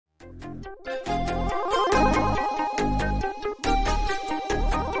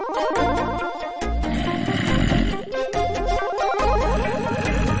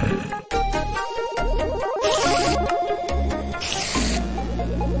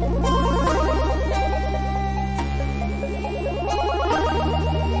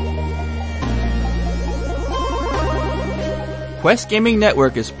Quest Gaming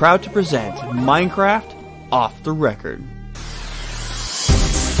Network is proud to present Minecraft Off the Record.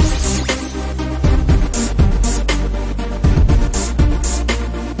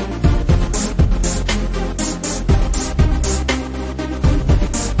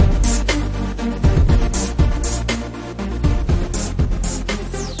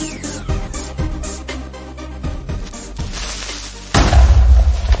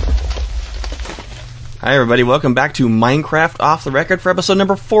 Hi everybody, welcome back to Minecraft Off the Record for episode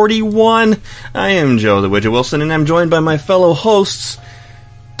number 41. I am Joe the Widget Wilson, and I'm joined by my fellow hosts,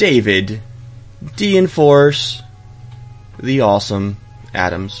 David, D-Enforce, the awesome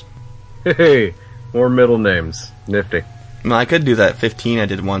Adams. Hey, more middle names. Nifty. Well, I could do that 15 I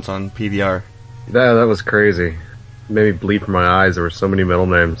did once on PVR. That was crazy. It made me bleed from my eyes, there were so many middle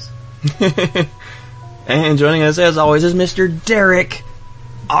names. And joining us as always is Mr. Derek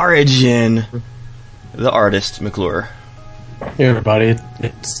Origin, the artist McClure. Hey everybody,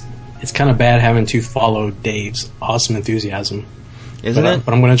 it's kind of bad having to follow Dave's awesome enthusiasm. Isn't it?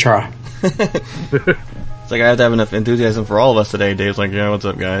 But I'm going to try. It's like I have to have enough enthusiasm for all of us today. Dave's like, yeah, what's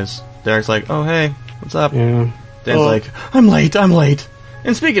up guys? Derek's like, oh hey, what's up? Yeah. Dan's like, I'm late.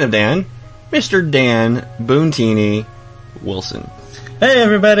 And speaking of Dan, Mr. Dan Boontini Wilson. Hey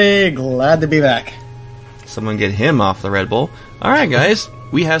everybody, glad to be back. Someone get him off the Red Bull. Alright guys,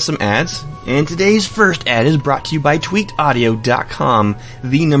 we have some ads, and today's first ad is brought to you by tweakedaudio.com,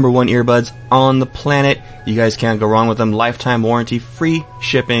 the number one earbuds on the planet. You guys can't go wrong with them. Lifetime warranty, free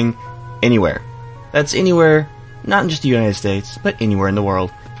shipping, anywhere. That's anywhere, not in just the United States, but anywhere in the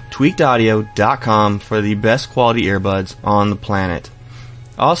world. Tweakedaudio.com for the best quality earbuds on the planet.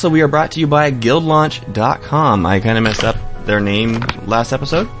 Also, we are brought to you by guildlaunch.com. I kind of messed up their name last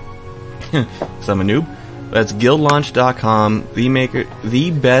episode, because I'm a noob. That's guildlaunch.com,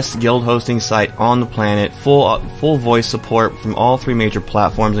 the best guild hosting site on the planet. Full voice support from all three major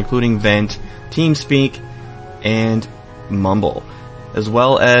platforms, including Vent, TeamSpeak, and Mumble, as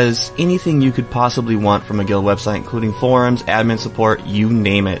well as anything you could possibly want from a guild website, including forums, admin support, you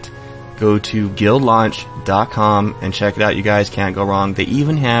name it. Go to guildlaunch.com and check it out. You guys can't go wrong. They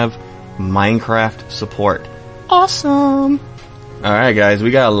even have Minecraft support. Awesome! Alright guys,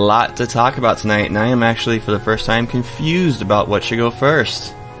 we got a lot to talk about tonight, and I am actually, for the first time, confused about what should go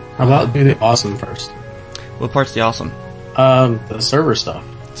first. How about do the awesome first? What part's the awesome? The server stuff.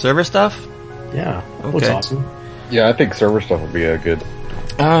 Server stuff? Yeah, okay. Looks awesome. Yeah, I think server stuff would be good.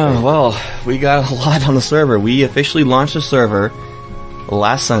 Oh, well, we got a lot on the server. We officially launched the server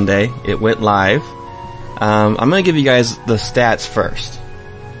last Sunday. It went live. I'm going to give you guys the stats first.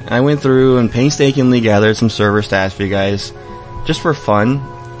 I went through and painstakingly gathered some server stats for you guys, just for fun.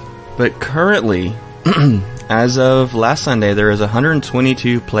 But currently, as of last Sunday, there is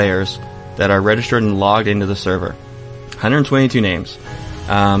 122 players that are registered and logged into the server. 122 names.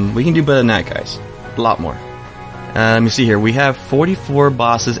 We can do better than that, guys. A lot more. Let me see here. We have 44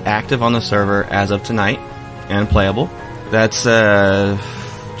 bosses active on the server as of tonight and playable. That's, 8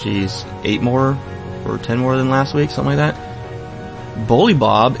 more or 10 more than last week, something like that. Bully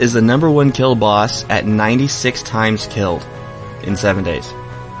Bob is the number one kill boss at 96 times killed in 7 days.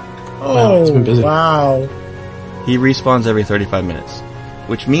 Oh, it's been busy. Wow. He respawns every 35 minutes,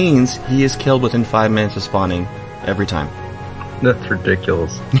 which means he is killed within 5 minutes of spawning every time. That's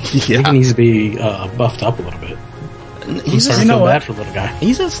ridiculous. I think he needs to be buffed up a little bit. He's starting to feel bad for the little guy.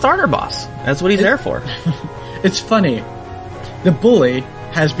 He's a starter boss. That's what he's there for. It's funny. The bully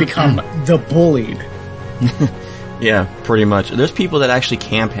has become the bullied. Yeah, pretty much. There's people that actually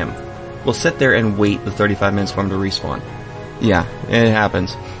camp him. Will sit there and wait the 35 minutes for him to respawn. Yeah, it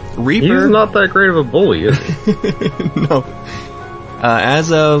happens. Reaper... He's not that great of a bully, is he? No.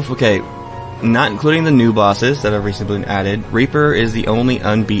 As of... Okay, not including the new bosses that have recently been added, Reaper is the only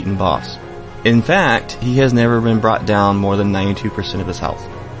unbeaten boss. In fact, he has never been brought down more than 92% of his health.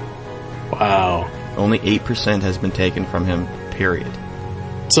 Wow. Only 8% has been taken from him, period.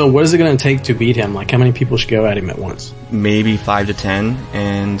 So what is it going to take to beat him? Like, how many people should go at him at once? Maybe 5 to 10,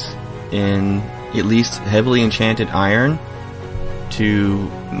 and in at least heavily enchanted iron to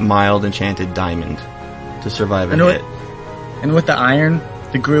mild enchanted diamond to survive a hit. And with the iron,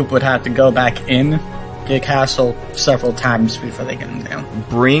 the group would have to go back in, get a castle several times before they get him down.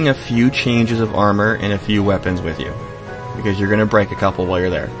 Bring a few changes of armor and a few weapons with you, because you're going to break a couple while you're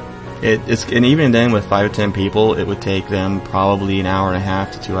there. And even then, with 5 to 10 people, it would take them probably an hour and a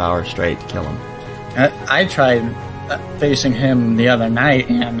half to 2 hours straight to kill him. I tried facing him the other night,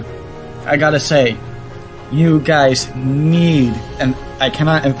 and I gotta say, you guys need, and I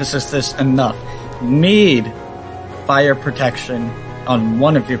cannot emphasize this enough, need fire protection on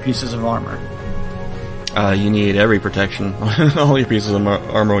one of your pieces of armor. You need every protection on all your pieces of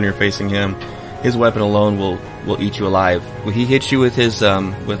armor when you're facing him. His weapon alone will eat you alive. When he hits you with his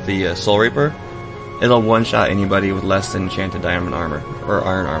with the Soul Reaper, it'll one-shot anybody with less than enchanted diamond armor or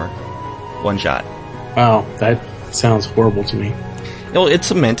iron armor. One shot. Wow, that sounds horrible to me. Well,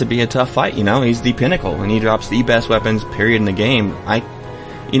 it's meant to be a tough fight, you know. He's the pinnacle, and he drops the best weapons, period, in the game. I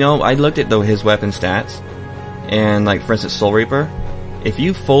looked at his weapon stats, and like for instance, Soul Reaper. If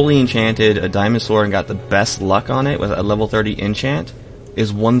you fully enchanted a diamond sword and got the best luck on it with a level 30 enchant,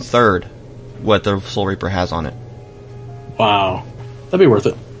 is 1/3 what the Soul Reaper has on it. Wow, that'd be worth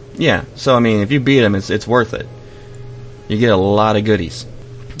it. Yeah, so I mean, if you beat him, it's worth it. You get a lot of goodies.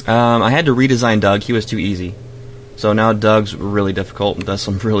 I had to redesign Doug. He was too easy. So now Doug's really difficult and does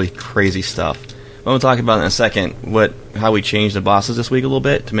some really crazy stuff. I'm going to talk about in a second how we changed the bosses this week a little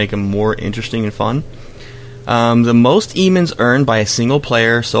bit to make them more interesting and fun. The most emons earned by a single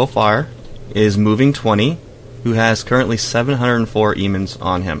player so far is Moving 20, who has currently 704 emons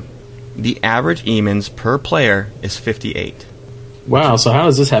on him. The average emons per player is 58. Wow, so how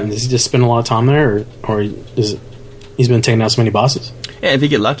does this happen? Does he just spend a lot of time there, or he's been taking out so many bosses? Yeah, if you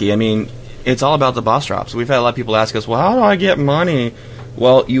get lucky. I mean, it's all about the boss drops. We've had a lot of people ask us, well, how do I get money?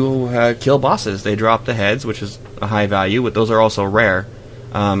 Well, you kill bosses. They drop the heads, which is a high value, but those are also rare.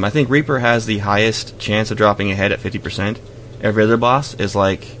 I think Reaper has the highest chance of dropping a head at 50%. Every other boss is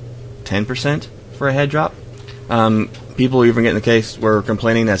like 10% for a head drop. People even get in the case where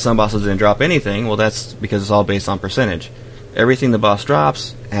complaining that some bosses didn't drop anything. Well, that's because it's all based on percentage. Everything the boss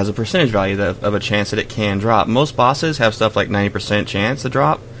drops has a percentage value of a chance that it can drop. Most bosses have stuff like 90% chance to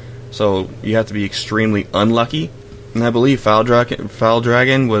drop, so you have to be extremely unlucky. And I believe Foul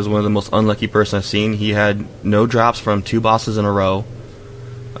Dragon was one of the most unlucky person I've seen. He had no drops from 2 bosses in a row.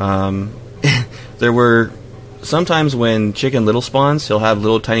 There were sometimes when Chicken Little spawns, he'll have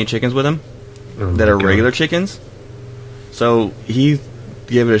little tiny chickens with him that are regular chickens. So he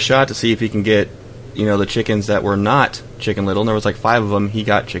gave it a shot to see if he can get, the chickens that were not Chicken Little. And there was like 5 of them. He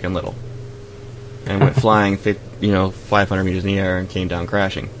got Chicken Little and went flying, 500 meters in the air and came down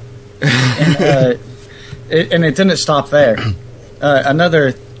crashing. And it didn't stop there.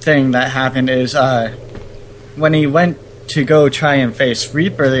 Another thing that happened is when he went to go try and face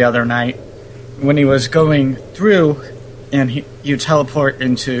Reaper the other night, when he was going through and you teleport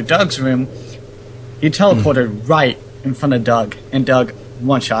into Doug's room, he teleported right in front of Doug, and Doug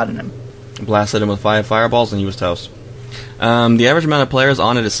one-shotted him. Blasted him with 5 fireballs, and he was toast. The average amount of players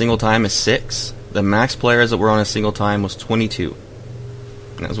on at a single time is 6. The max players that were on a single time was 22.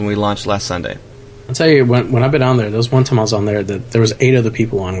 That was when we launched last Sunday. I'll tell you, when I've been on there, there was one time I was on there that there was 8 other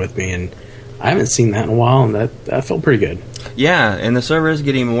people on with me, and I haven't seen that in a while, and that felt pretty good. Yeah, and the server is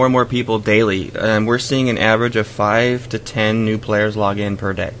getting more and more people daily. We're seeing an average of 5 to 10 new players log in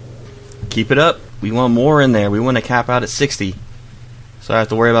per day. Keep it up. We want more in there. We want to cap out at 60. So I have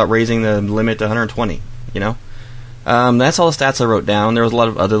to worry about raising the limit to 120, That's all the stats I wrote down. There was a lot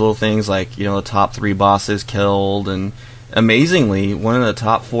of other little things like, the top 3 bosses killed, and amazingly, one of the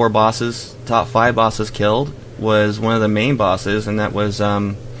top 5 bosses killed was one of the main bosses, and that was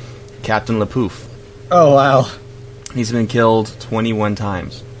Captain LaPouf. Oh, wow. He's been killed 21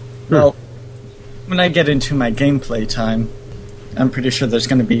 times. Well, when I get into my gameplay time, I'm pretty sure there's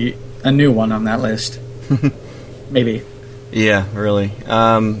going to be a new one on that list. Maybe. Yeah, really.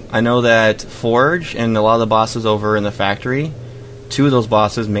 I know that Forge and a lot of the bosses over in the factory, 2 of those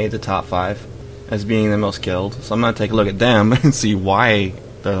bosses made the top 5 as being the most killed. So I'm going to take a look at them and see why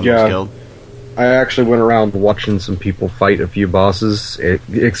they're the most killed. I actually went around watching some people fight a few bosses,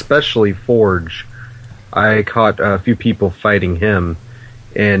 especially Forge. I caught a few people fighting him,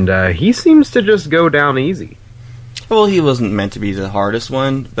 and he seems to just go down easy. Well, he wasn't meant to be the hardest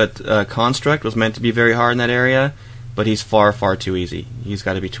one, but Construct was meant to be very hard in that area, but he's far, far too easy. He's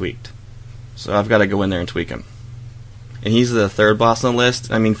got to be tweaked. So I've got to go in there and tweak him. And he's the 3rd boss on the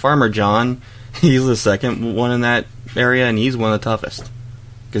list. I mean, Farmer John, he's the 2nd one in that area, and he's one of the toughest,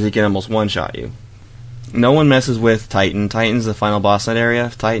 because he can almost one-shot you. No one messes with Titan. Titan's the final boss in that area.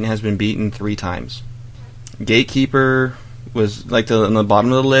 Titan has been beaten 3 times. Gatekeeper was, on the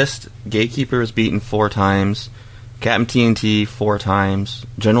bottom of the list, Gatekeeper was beaten 4 times. Captain TNT 4 times.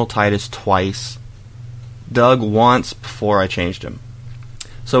 General Titus twice. Doug once before I changed him.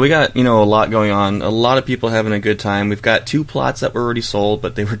 So we got, a lot going on. A lot of people having a good time. We've got 2 plots that were already sold,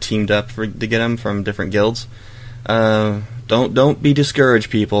 but they were teamed up to get them from different guilds. Don't be discouraged,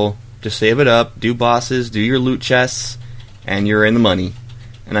 people. Just save it up, do bosses, do your loot chests, and you're in the money.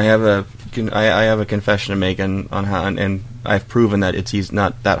 And I have a confession to make on how, and I've proven that it's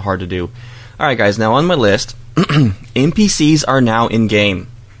not that hard to do. All right, guys. Now on my list, NPCs are now in game.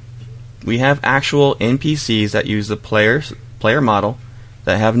 We have actual NPCs that use the player model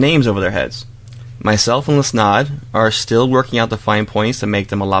that have names over their heads. Myself and Lesnod are still working out the fine points to make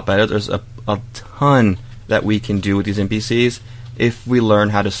them a lot better. There's a ton that we can do with these NPCs if we learn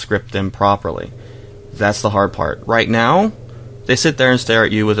how to script them properly. That's the hard part. Right now, they sit there and stare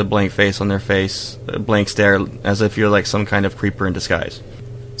at you with a blank face on their face, a blank stare, as if you're like some kind of creeper in disguise.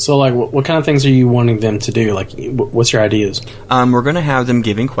 So, like, what kind of things are you wanting them to do? Like, what's your ideas? We're going to have them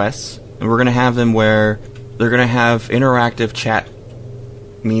giving quests, and we're going to have them where they're going to have interactive chat,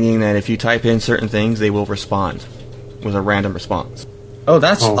 meaning that if you type in certain things, they will respond with a random response. Oh,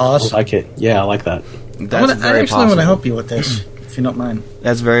 that's awesome. I like it. Yeah, I like that. I actually want to help you with this, if you don't mind.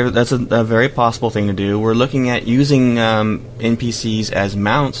 That's a very possible thing to do. We're looking at using NPCs as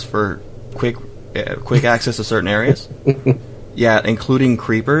mounts for quick access to certain areas. Yeah, including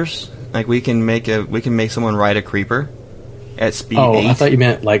creepers. Like we can make someone ride a creeper at speed 8. I thought you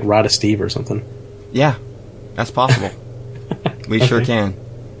meant like ride a Steve or something. Yeah, that's possible. We sure can.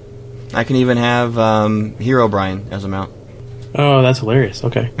 I can even have Hero Brian as a mount. Oh, that's hilarious.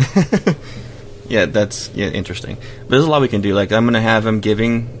 Okay. Yeah, that's interesting. But there's a lot we can do. Like I'm going to have him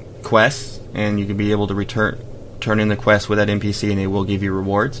giving quests, and you can be able to turn in the quest with that NPC, and they will give you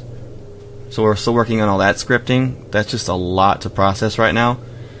rewards. So we're still working on all that scripting. That's just a lot to process right now.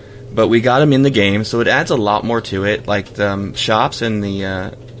 But we got him in the game, so it adds a lot more to it. Like the shops in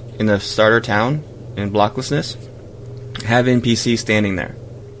the starter town in Blocklessness have NPCs standing there.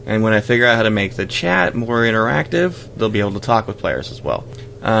 And when I figure out how to make the chat more interactive, they'll be able to talk with players as well.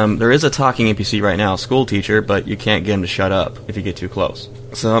 There is a talking NPC right now, school teacher, but you can't get him to shut up if you get too close.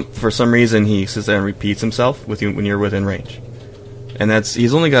 So for some reason, he sits there and repeats himself with you when you're within range. And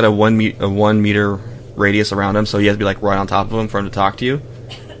he's only got a 1 meter radius around him, so he has to be like right on top of him for him to talk to you.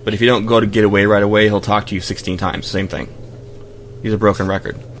 But if you don't go to get away right away, he'll talk to you 16 times. Same thing. He's a broken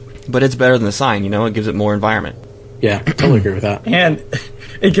record. But it's better than the sign, it gives it more environment. Yeah, totally agree with that. And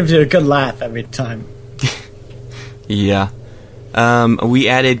it gives you a good laugh every time. Yeah. We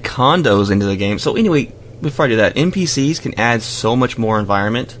added condos into the game. So anyway, before I do that, NPCs can add so much more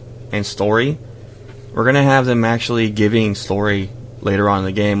environment and story. We're going to have them actually giving story later on in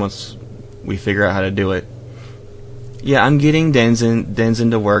the game once we figure out how to do it. Yeah, I'm getting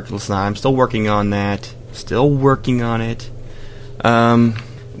Denzin to work. Listen, I'm still working on that. Still working on it.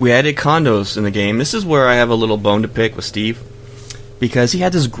 We added condos in the game. This is where I have a little bone to pick with Steve, because he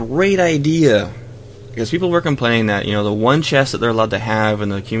had this great idea. Because people were complaining that, the one chest that they're allowed to have in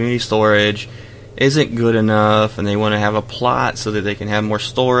the community storage isn't good enough, and they want to have a plot so that they can have more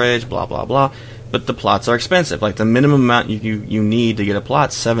storage, blah, blah, blah. But the plots are expensive. Like, the minimum amount you need to get a plot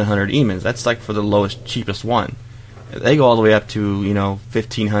is 700 emins. That's, like, for the lowest, cheapest one. They go all the way up to,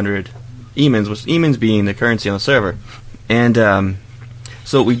 1,500 emins, with emins being the currency on the server. And,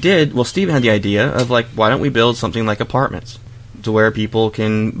 so what we did, Steven had the idea of, like, why don't we build something like apartments? To where people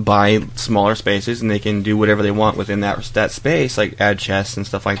can buy smaller spaces and they can do whatever they want within that space, like add chests and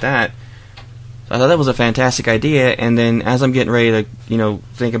stuff like that. So I thought that was a fantastic idea, and then as I'm getting ready to,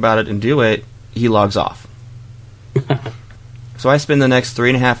 think about it and do it, he logs off. So I spend the next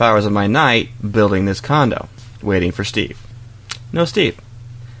 3.5 hours of my night building this condo, waiting for Steve. No Steve.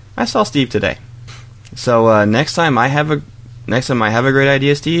 I saw Steve today. So next time I have a great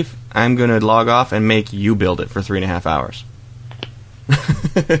idea, Steve, I'm going to log off and make you build it for 3.5 hours.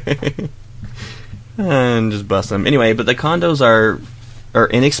 And just bust them. Anyway, but the condos are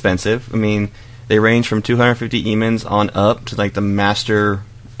inexpensive. I mean, they range from 250 emins on up to like the master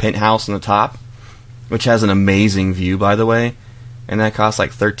penthouse on the top, which has an amazing view, by the way, and that costs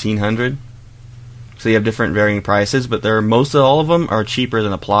like 1,300. So you have different varying prices, but most of all of them are cheaper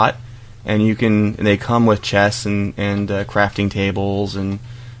than a plot, and they come with chests and crafting tables and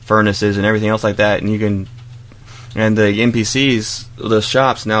furnaces and everything else like that, and the NPCs, the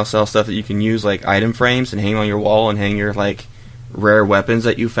shops now sell stuff that you can use like item frames and hang on your wall and hang your like rare weapons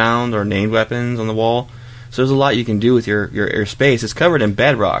that you found or named weapons on the wall. So there's a lot you can do with your space. It's covered in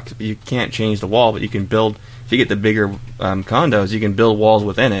bedrock. You can't change the wall, but you can build. If you get the bigger condos, you can build walls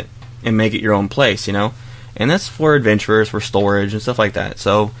within it and make it your own place. And that's for adventurers, for storage and stuff like that.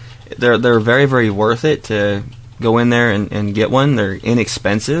 So they're very, very worth it to go in there and get one. They're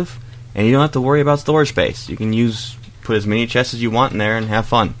inexpensive. And you don't have to worry about storage space. You can put as many chests as you want in there and have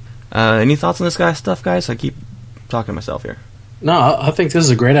fun. Any thoughts on this guy's stuff, guys? I keep talking to myself here. No, I think this is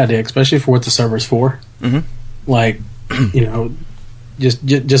a great idea, especially for what the server's for. Mm-hmm. Like,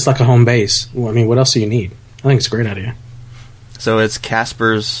 just like a home base. Well, I mean, what else do you need? I think it's a great idea. So it's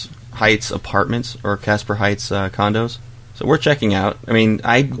Casper's Heights Apartments or Casper Heights condos. So we're checking out. I mean,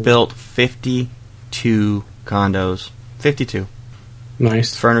 I built 52 condos. 52.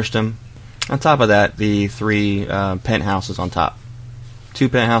 Nice. Furnished them. On top of that, the 3 penthouses on top. 2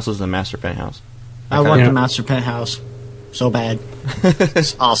 penthouses and a master penthouse. I want the master penthouse so bad.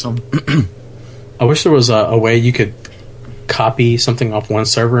 It's awesome. I wish there was a way you could copy something off one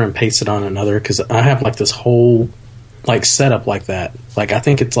server and paste it on another, because I have like this whole like setup like that. Like I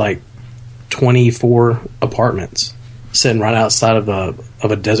think it's like 24 apartments sitting right outside of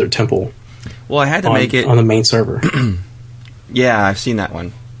a desert temple. Well, I had to make it on the main server. Yeah, I've seen that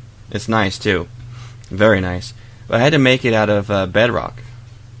one. It's nice too, very nice. But I had to make it out of bedrock.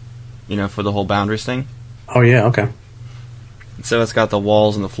 For the whole boundaries thing. Oh yeah, okay. So it's got the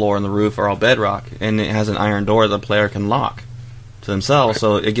walls and the floor and the roof are all bedrock, and it has an iron door the player can lock to themselves.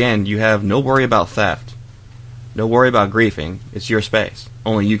 So again, you have no worry about theft, no worry about griefing. It's your space.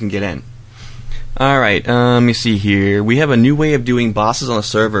 Only you can get in. All right, let me see here. We have a new way of doing bosses on the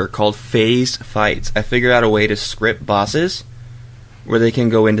server called phase fights. I figured out a way to script bosses where they can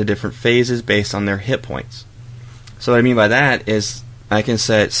go into different phases based on their hit points. So what I mean by that is I can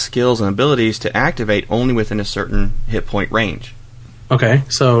set skills and abilities to activate only within a certain hit point range. Okay,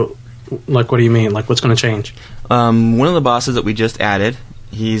 so, like, what do you mean? Like, what's going to change? One of the bosses that we just added,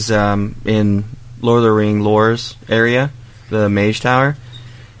 he's in Lord of the Ring Lore's area, the Mage Tower.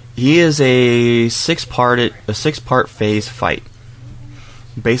 He is a six-part phase fight.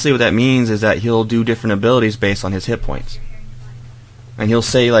 Basically what that means is that he'll do different abilities based on his hit points. And he'll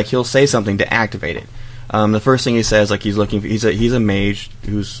say something to activate it. The first thing he says, like he's a mage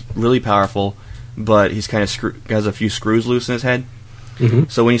who's really powerful, but he's kind of has a few screws loose in his head. Mm-hmm.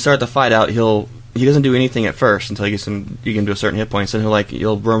 So when you start the fight out, he doesn't do anything at first until you get to a certain hit points, and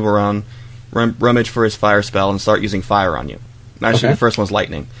he'll rumble around, rummage for his fire spell, and start using fire on you. Actually, The first one's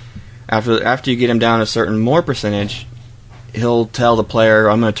lightning. After you get him down a certain more percentage, he'll tell the player,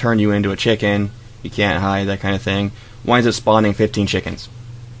 "I'm going to turn you into a chicken. You can't hide," that kind of thing. Winds up spawning 15 chickens.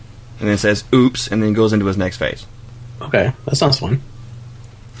 And then says, "Oops," and then goes into his next phase. Okay, that sounds fun.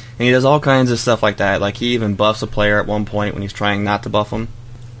 And he does all kinds of stuff like that. Like, he even buffs a player at one point when he's trying not to buff him.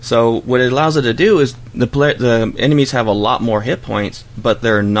 So, what it allows it to do is, the enemies have a lot more hit points, but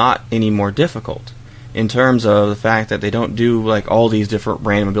they're not any more difficult. In terms of the fact that they don't do, like, all these different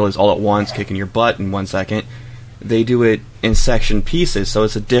random abilities all at once, kicking your butt in 1 second. They do it in section pieces, so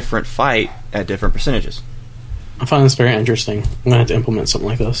it's a different fight at different percentages. I find this very interesting. I'm going to have to implement something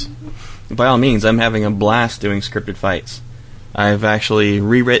like this. By all means, I'm having a blast doing scripted fights. I've actually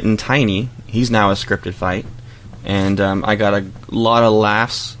rewritten Tiny. He's now a scripted fight. And I got a lot of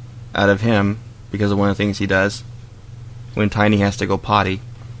laughs out of him because of one of the things he does when Tiny has to go potty.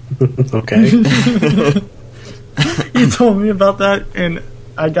 Okay. You told me about that, and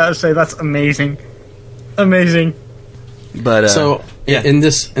I gotta say, that's amazing. Amazing. But so, yeah, in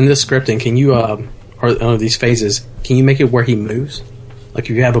this scripting, can you, or these phases, can you make it where he moves? Like,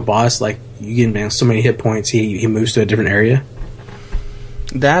 if you have a boss, like, you give him so many hit points, he moves to a different area?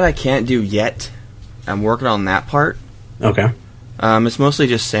 That I can't do yet. I'm working on that part. Okay. It's mostly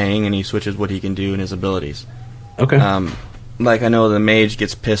just saying, and he switches what he can do and his abilities. Okay. Like, I know the mage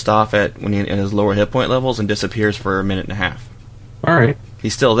gets pissed off at his lower hit point levels and disappears for a minute and a half. Alright.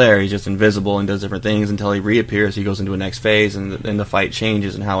 He's still there, he's just invisible and does different things until he reappears, he goes into a next phase, and the fight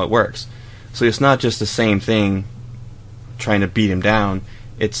changes and how it works. So it's not just the same thing trying to beat him down,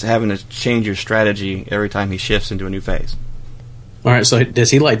 it's having to change your strategy every time he shifts into a new phase. Alright, so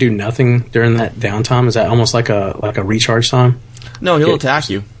does he, like, do nothing during that downtime? Is that almost like a recharge time? No, he'll attack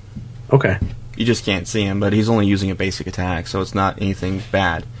you. Okay. You just can't see him, but he's only using a basic attack, so it's not anything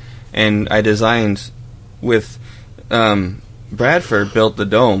bad. And I designed with Bradford built the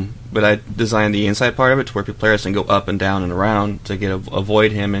dome, but I designed the inside part of it to where players can go up and down and around to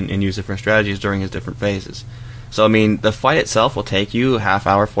avoid him and use different strategies during his different phases. So, I mean, the fight itself will take you a half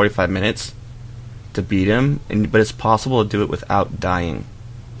hour, 45 minutes to beat him, but it's possible to do it without dying.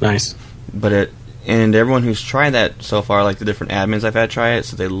 Nice. And everyone who's tried that so far, like the different admins I've had try it,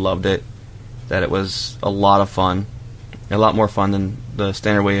 so they loved it. That it was a lot of fun. A lot more fun than the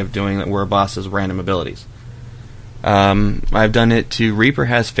standard way of doing it where a boss has random abilities. I've done it to Reaper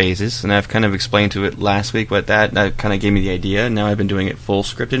has phases, and I've kind of explained to it last week, but that kind of gave me the idea. Now I've been doing it full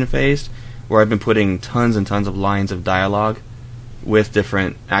scripted and phased, where I've been putting tons and tons of lines of dialogue with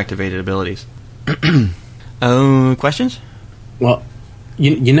different activated abilities. Questions? Well,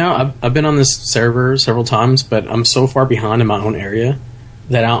 you know, I've been on this server several times, but I'm so far behind in my own area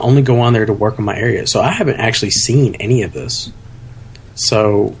that I'll only go on there to work on my area. So I haven't actually seen any of this.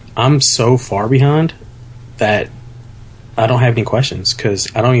 So I'm so far behind that I don't have any questions because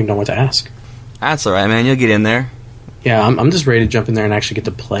I don't even know what to ask. That's all right, man. You'll get in there. Yeah, I'm just ready to jump in there and actually get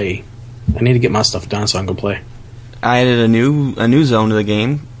to play. I need to get my stuff done so I can go play. I added a new zone to the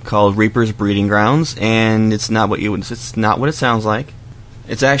game called Reaper's Breeding Grounds, and it's not what it sounds like.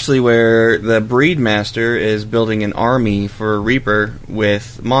 It's actually where the breed master is building an army for Reaper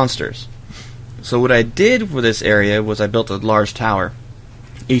with monsters. So what I did for this area was I built a large tower.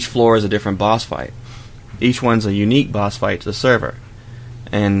 Each floor is a different boss fight. Each one's a unique boss fight to the server.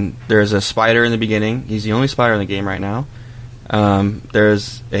 And there's a spider in the beginning. He's the only spider in the game right now.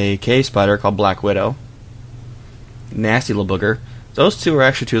 There's a cave spider called Black Widow. Nasty little booger. Those two are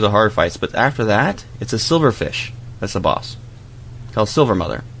actually two of the hard fights, but after that, it's a silverfish that's the boss. Called Silver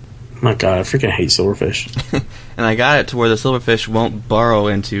Mother. My god, I freaking hate silverfish. And I got it to where the silverfish won't burrow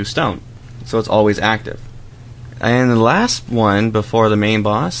into stone, so it's always active. And the last one before the main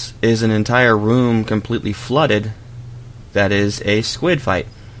boss is an entire room completely flooded that is a squid fight.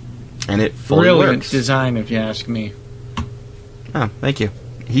 And it fully Brilliant works. design, if you ask me. Oh, thank you.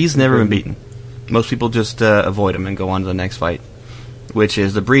 He's never been beaten. Most people just avoid him and go on to the next fight, which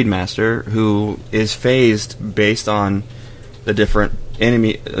is the Breedmaster, who is phased based on the different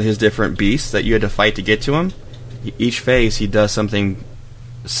his different beasts that you had to fight to get to him. Each phase, he does something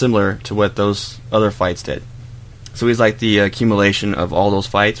similar to what those other fights did. So he's like the accumulation of all those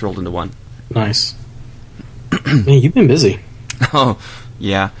fights rolled into one. Nice. Man, you've been busy. Oh,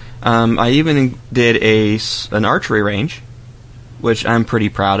 yeah. I even did an archery range, which I'm pretty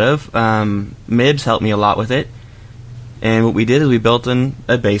proud of. Mibs helped me a lot with it. And what we did is we built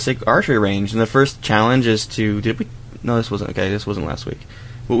a basic archery range. And the first challenge is to... No, this wasn't... Okay, this wasn't last week.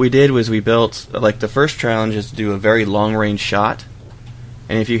 What we did was we built... Like, the first challenge is to do a very long-range shot.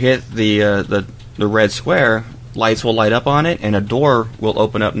 And if you hit the red square, lights will light up on it, and a door will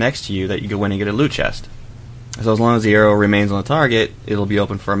open up next to you that you go in and get a loot chest. So as long as the arrow remains on the target, it'll be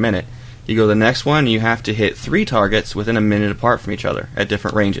open for a minute. You go to the next one, you have to hit 3 targets within a minute apart from each other at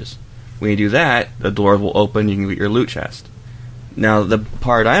different ranges. When you do that, the doors will open, you can get your loot chest. Now, the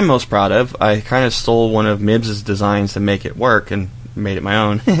part I'm most proud of, I kind of stole one of Mibs' designs to make it work and made it my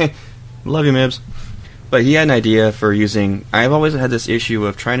own. Love you, Mibs. But he had an idea for using... I've always had this issue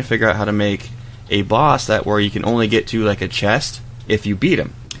of trying to figure out how to make a boss that where you can only get to like a chest if you beat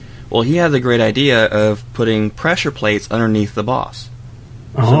him. Well, he had the great idea of putting pressure plates underneath the boss.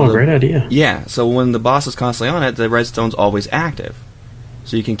 Oh, great idea. Yeah, so when the boss is constantly on it, the redstone's always active.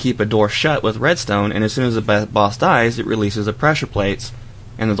 So you can keep a door shut with redstone, and as soon as the boss dies, it releases the pressure plates,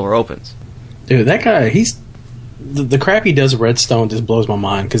 and the door opens. Dude, that guy, he's... The crap he does with redstone just blows my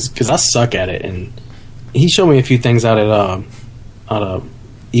mind, because I suck at it, and he showed me a few things out of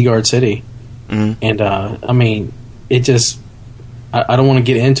Egard City, and, I mean, it just... I don't want to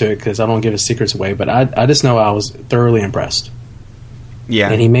get into it, because I don't give his secrets away, but I just know I was thoroughly impressed. Yeah.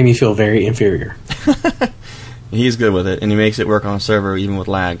 And he made me feel very inferior. He's good with it, and he makes it work on a server even with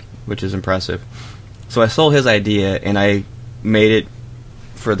lag, which is impressive. So I stole his idea, and I made it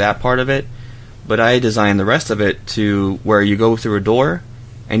for that part of it, but I designed the rest of it to where you go through a door,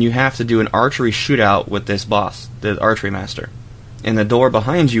 and you have to do an archery shootout with this boss, the archery master. And the door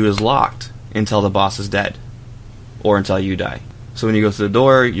behind you is locked until the boss is dead, or until you die. So when you go through the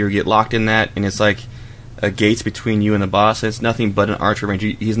door, you get locked in that, and it's like a gates between you and the boss. It's nothing but an archer range.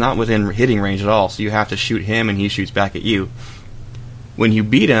 He's not within hitting range at all, so you have to shoot him and he shoots back at you. When you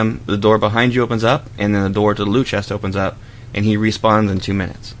beat him, the door behind you opens up, and then the door to the loot chest opens up, and he respawns in 2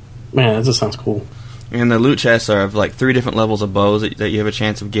 minutes. Man, that just sounds cool. And the loot chests are of like 3 different levels of bows that you have a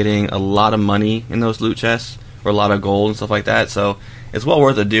chance of getting a lot of money in those loot chests, or a lot of gold and stuff like that. So it's well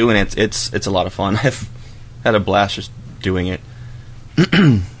worth a do, and it's a lot of fun. I've had a blast just doing it.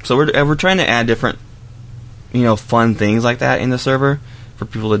 So we're trying to add different, fun things like that in the server for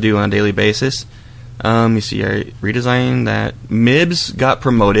people to do on a daily basis. You see, I redesigned that. Mibs got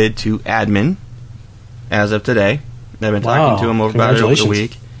promoted to admin as of today. I've been talking to him about it over the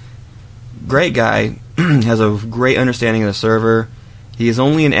week. Great guy, has a great understanding of the server. He is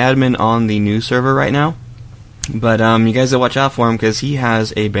only an admin on the new server right now, but you guys gotta watch out for him because he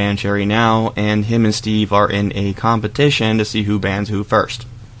has a ban cherry now, and him and Steve are in a competition to see who bans who first.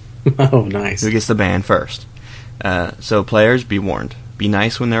 Oh, nice. Who gets the ban first. So players, be warned. Be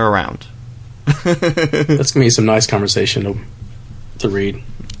nice when they're around. That's going to be some nice conversation to read.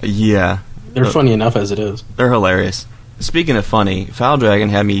 Yeah. They're funny enough as it is. They're hilarious. Speaking of funny, Foul Dragon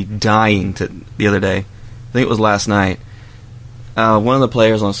had me dying the other day. I think it was last night. One of the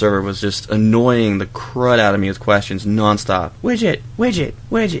players on the server was just annoying the crud out of me with questions nonstop. Widget, widget,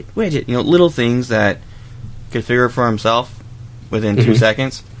 widget, widget. You know, little things that could figure for himself within 2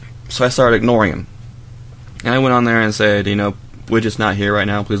 seconds. So I started ignoring him. And I went on there and said, you know, widget's not here right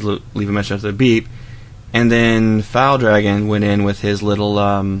now. Please leave a message after the beep. And then Foul Dragon went in with his little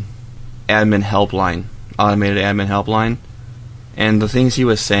admin helpline, automated admin helpline. And the things he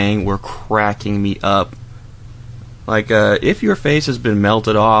was saying were cracking me up. Like, if your face has been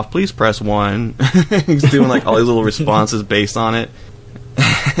melted off, please press 1. He's doing like all these little responses based on it.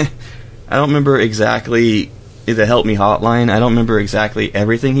 I don't remember exactly the Help Me hotline. I don't remember exactly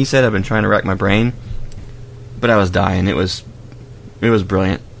everything he said. I've been trying to rack my brain. But I was dying. It was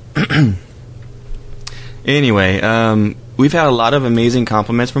brilliant. Anyway, we've had a lot of amazing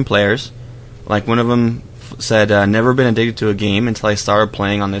compliments from players. Like one of them said, never been addicted to a game until I started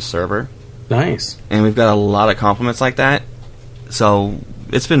playing on this server. Nice. And we've got a lot of compliments like that. So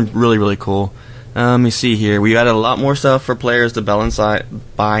it's been really, really cool. Let me see here. We added a lot more stuff for players to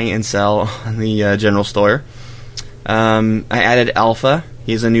buy and sell on the general store. I added Alpha.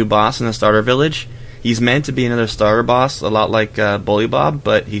 He's a new boss in the starter village. He's meant to be another starter boss, a lot like Bully Bob,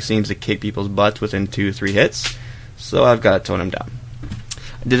 but he seems to kick people's butts within 2-3 hits. So I've got to tone him down.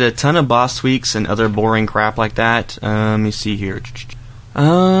 I did a ton of boss tweaks and other boring crap like that. Let me see here.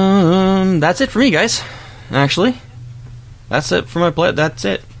 That's it for me, guys. Actually, that's it for my play. That's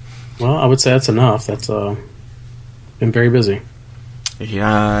it. Well, I would say that's enough. That's been very busy.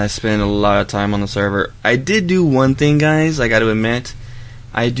 Yeah, I spent a lot of time on the server. I did do one thing, guys. I got to admit,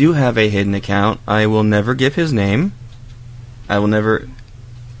 I do have a hidden account. I will never give his name. I will never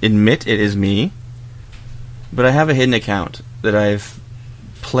admit it is me. But I have a hidden account that I've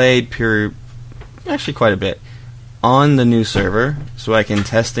played actually quite a bit on the new server, so I can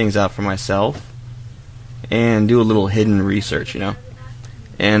test things out for myself and do a little hidden research, you know.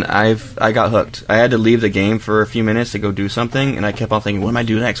 And I got hooked. I had to leave the game for a few minutes to go do something, and I kept on thinking, what am I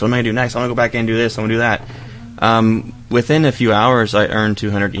do next? What am I do next? I want to go back in and do this. I want to do that. Within a few hours, I earned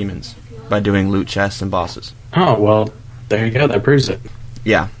 200 demons by doing loot chests and bosses. Oh, well, there you go. That proves it.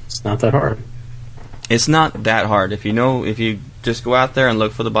 Yeah. It's not that hard. It's not that hard. If you just go out there and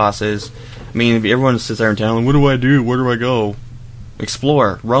look for the bosses. I mean, if everyone sits there and tells them, what do I do? Where do I go?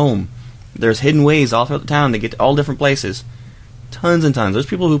 Explore. Roam. There's hidden ways all throughout the town to get to all different places. Tons and tons. There's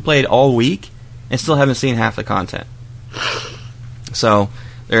people who played all week and still haven't seen half the content. So,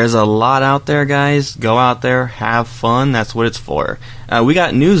 there's a lot out there, guys. Go out there. Have fun. That's what it's for. We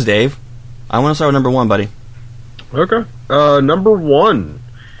got news, Dave. I want to start with number 1, buddy. Okay. Number 1.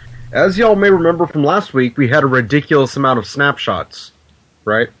 As y'all may remember from last week, we had a ridiculous amount of snapshots,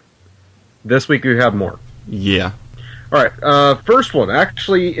 right? This week we have more. Yeah. Alright, first one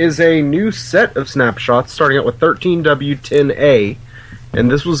actually is a new set of snapshots, starting out with 13W10A,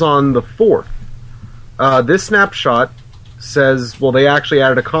 and this was on the 4th. This snapshot says, well, they actually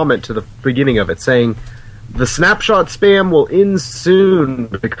added a comment to the beginning of it, saying, the snapshot spam will end soon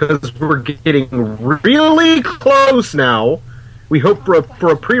because we're getting really close now. We hope for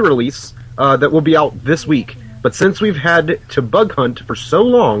a pre-release that will be out this week. But since we've had to bug hunt for so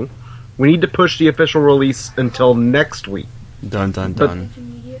long, we need to push the official release until next week. Dun, dun, dun.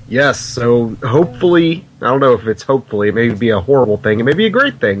 Yes, so hopefully, I don't know if it's hopefully, it may be a horrible thing, it may be a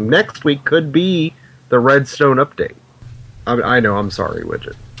great thing. Next week could be the Redstone update. I know, I'm sorry,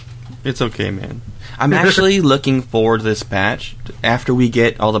 Widget. It's okay, man. I'm actually looking forward to this patch after we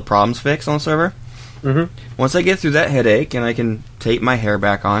get all the problems fixed on the server. Mm-hmm. Once I get through that headache and I can tape my hair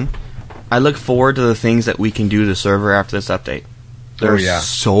back on, I look forward to the things that we can do to the server after this update. There's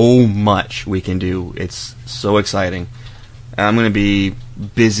so much we can do. It's so exciting. I'm going to be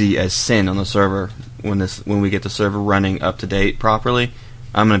busy as sin on the server when we get the server running up to date properly.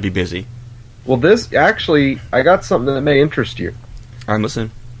 I'm going to be busy. Well, this actually, I got something that may interest you. I'm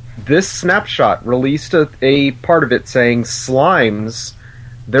listening. This snapshot released a part of it saying slimes,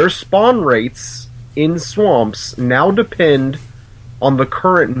 their spawn rates in swamps now depend on the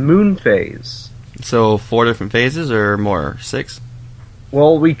current moon phase. So 4 different phases or more? 6?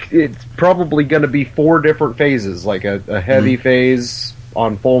 Well, it's probably going to be 4 different phases, like a heavy phase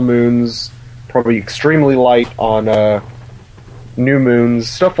on full moons, probably extremely light on new moons,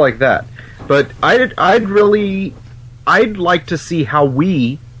 stuff like that. But I'd like to see how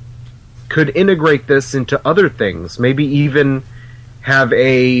we could integrate this into other things. Maybe even have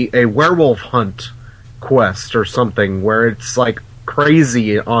a werewolf hunt quest or something where it's like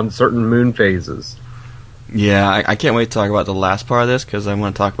crazy on certain moon phases. Yeah, I can't wait to talk about the last part of this because I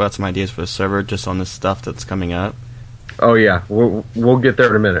want to talk about some ideas for the server just on this stuff that's coming up. Oh yeah, we'll get there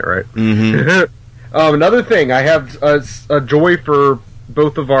in a minute, right? Mm-hmm. Another thing, I have a joy for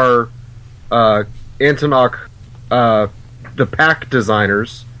both of our Antonok, the pack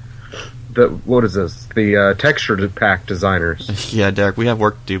designers. What is this? The texture pack designers. Yeah, Derek, we have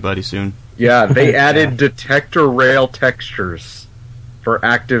work to do, buddy, soon. Yeah, they added detector rail textures for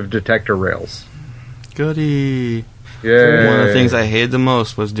active detector rails. Goody. Yeah. One of the things I hated the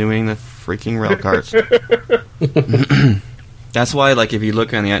most was doing the freaking rail carts. That's why, like, if you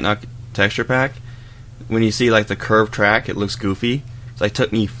look on the Antonok texture pack, when you see, like, the curved track, it looks goofy. So it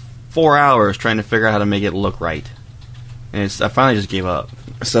took me 4 hours trying to figure out how to make it look right. And I finally just gave up.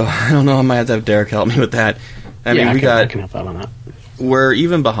 So I don't know, I might have to have Derek help me with that. I mean, I can help out on that. We're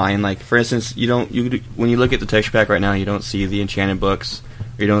even behind. Like, for instance, when you look at the texture pack right now, you don't see the enchanted books,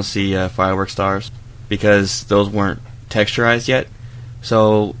 or you don't see firework stars, because those weren't texturized yet.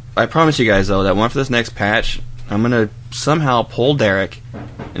 So I promise you guys, though, that one for this next patch, I'm going to somehow pull Derek,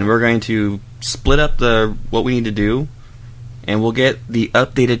 and we're going to split up what we need to do, and we'll get the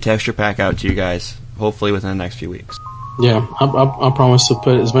updated texture pack out to you guys, hopefully within the next few weeks. Yeah, I promise to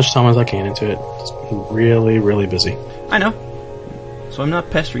put as much time as I can into it. It's really, really busy. I know. So I'm not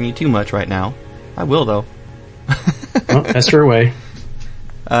pestering you too much right now. I will, though. Well, pester away.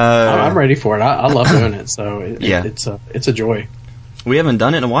 I'm ready for it. I love doing it, so it's a joy. We haven't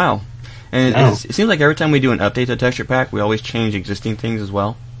done it in a while. And No. it seems like every time we do an update to texture pack, we always change existing things as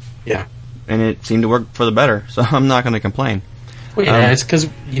well. Yeah. And it seemed to work for the better, so I'm not going to complain. Well, yeah, it's because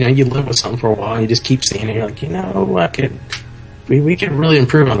you live with something for a while, and you just keep seeing it. You're like, we could really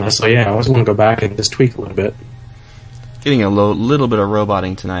improve on this. So yeah, I always want to go back and just tweak a little bit. Getting a little bit of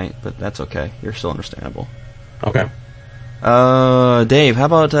roboting tonight, but that's okay. You're still understandable. Okay. Dave, how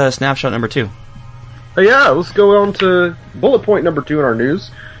about snapshot number 2? Yeah, let's go on to bullet point number 2 in our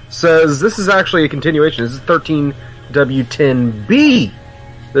news. Says this is actually a continuation. This is 13W10B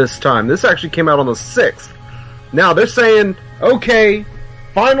this time. This actually came out on the 6th. Now they're saying, okay,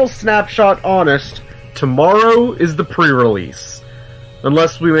 final snapshot honest, tomorrow is the pre-release.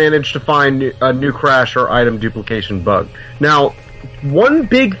 Unless we manage to find a new crash or item duplication bug. Now, one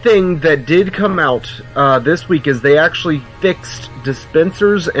big thing that did come out this week is they actually fixed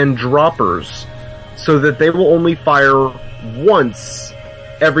dispensers and droppers so that they will only fire once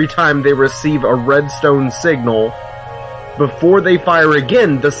every time they receive a redstone signal. Before they fire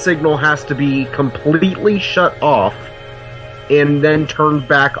again, the signal has to be completely shut off and then turned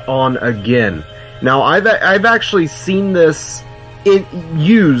back on again. Now, I've actually seen this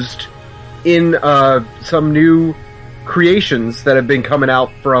used in some new creations that have been coming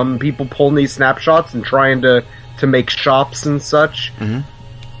out from people pulling these snapshots and trying to make shops and such. Mm-hmm.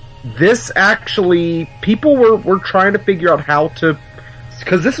 This actually, people were trying to figure out how to,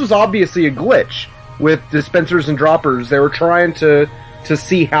 because this was obviously a glitch with dispensers and droppers. They were trying to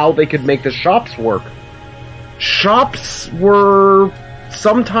see how they could make the shops work. Shops were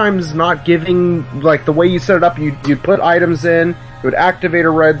sometimes not giving, like the way you set it up, you'd put items in, it would activate a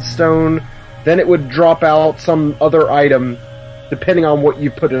redstone, then it would drop out some other item, depending on what you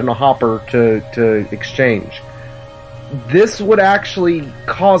put in a hopper to exchange. This would actually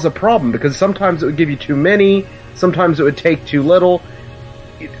cause a problem, because sometimes it would give you too many, sometimes it would take too little.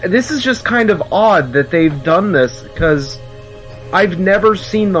 This is just kind of odd that they've done this, because I've never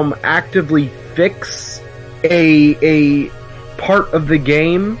seen them actively fix a part of the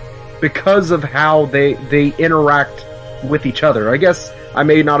game because of how they interact with each other. I guess I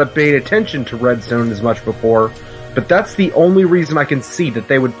may not have paid attention to Redstone as much before, but that's the only reason I can see that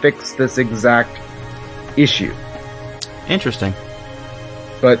they would fix this exact issue. Interesting.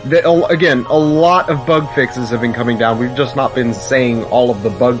 But again, a lot of bug fixes have been coming down. We've just not been saying all of the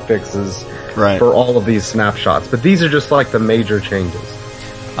bug fixes for all of these snapshots. But these are just like the major changes.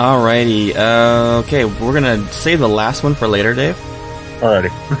 Alrighty. Okay, we're gonna save the last one for later, Dave. Alrighty.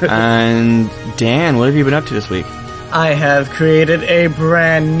 And Dan, what have you been up to this week? I have created a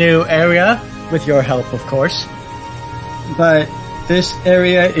brand new area, with your help, of course. But this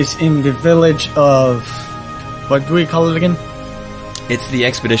area is in the village of... what do we call it again? It's the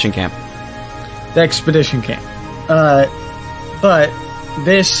expedition camp. The expedition camp. But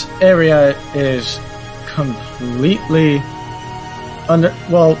this area is completely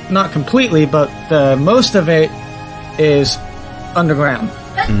well, not completely, but most of it is underground.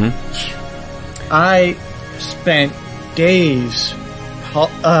 Mm-hmm. I spent days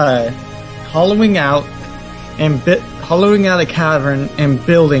hollowing out a cavern and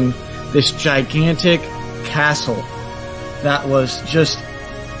building this gigantic castle that was just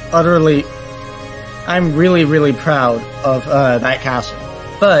utterly... I'm really, really proud of that castle.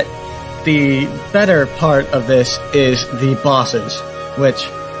 But the better part of this is the bosses, which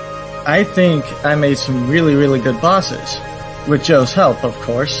I think I made some really, really good bosses. With Joe's help, of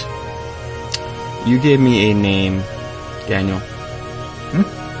course. You gave me a name, Daniel.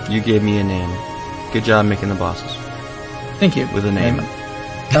 You gave me a name. Good job making the bosses. Thank you. With a name.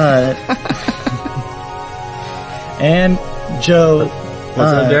 And Joe...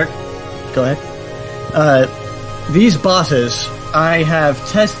 What's up, Derek? Go ahead. These bosses, I have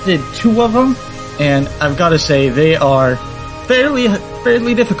tested 2 of them, and I've got to say they are fairly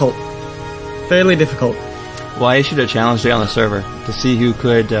difficult. Fairly difficult. Well, I issued a challenge today on the server to see who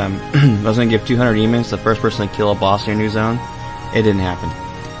could. I was going to give 200 emens to the first person to kill a boss in your new zone. It didn't happen,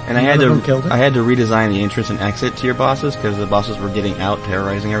 and I had to redesign the entrance and exit to your bosses because the bosses were getting out,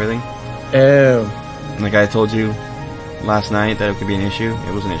 terrorizing everything. Oh, Like I told you last night that it could be an issue.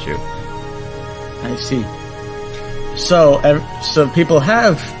 It was an issue. I see. So people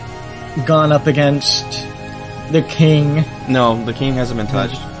have gone up against the king. No, the king hasn't been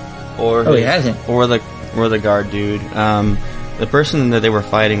touched. He hasn't. Or the guard dude. The person that they were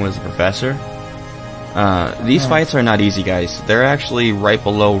fighting was the professor. These fights are not easy, guys. They're actually right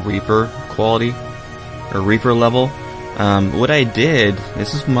below Reaper quality, or Reaper level. What I did,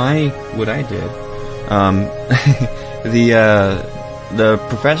 what I did. The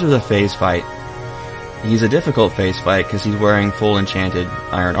professor's a phase fight. He's a difficult phase fight because he's wearing full enchanted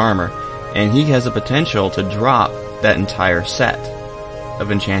iron armor, and he has the potential to drop that entire set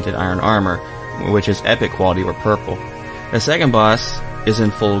of enchanted iron armor, which is epic quality or purple. The second boss is in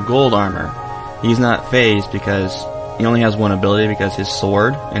full gold armor. He's not phased because he only has one ability because his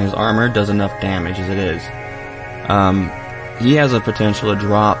sword and his armor does enough damage as it is. He has a potential to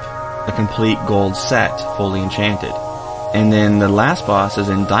drop a complete gold set, fully enchanted. And then the last boss is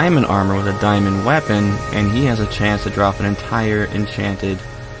in diamond armor with a diamond weapon, and he has a chance to drop an entire enchanted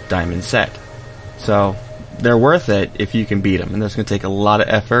diamond set. So they're worth it if you can beat them, and that's going to take a lot of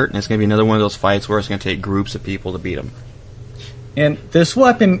effort, and it's going to be another one of those fights where it's going to take groups of people to beat them. And this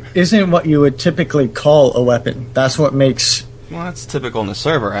weapon isn't what you would typically call a weapon. That's what makes... Well, that's typical in the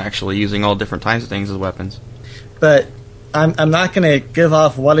server, actually, using all different types of things as weapons. But I'm not going to give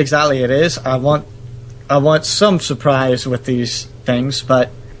off what exactly it is. I want some surprise with these things, but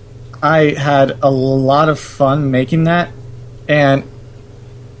I had a lot of fun making that, and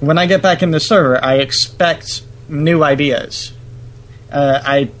when I get back in the server, I expect new ideas.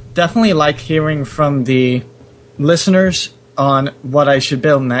 I definitely like hearing from the listeners on what I should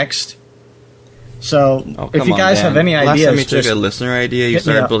build next. So, if you guys have any ideas... Last time you took a listener idea, you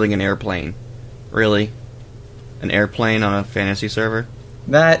started building an airplane. Really? An airplane on a fantasy server?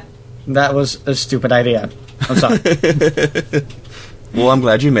 That was a stupid idea. I'm sorry. Well, I'm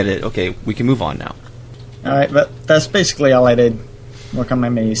glad you admit it. Okay, we can move on now. Alright, but that's basically all I did. Work on my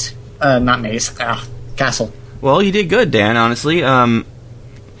maze. Not maze. Castle. Well, you did good, Dan, honestly. I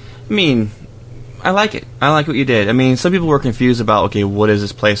mean, I like it. I like what you did. I mean, some people were confused about, okay, what is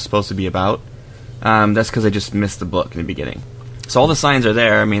this place supposed to be about? That's because they just missed the book in the beginning. So all the signs are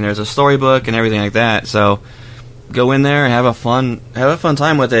there. I mean, there's a storybook and everything like that, so go in there and have a fun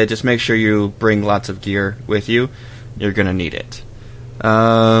time with it. Just make sure you bring lots of gear with you. You're gonna need it.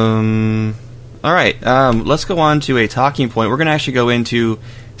 Alright, let's go on to a talking point. We're going to actually go into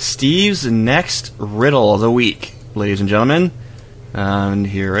Steve's next riddle of the week, ladies and gentlemen. And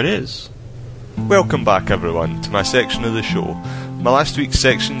here it is. Welcome back, everyone, to my section of the show. My last week's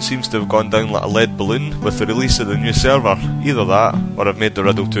section seems to have gone down like a lead balloon with the release of the new server. Either that, or I've made the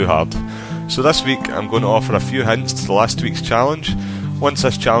riddle too hard. So this week, I'm going to offer a few hints to last week's challenge. Once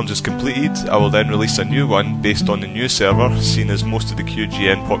this challenge is completed, I will then release a new one based on the new server, seeing as most of the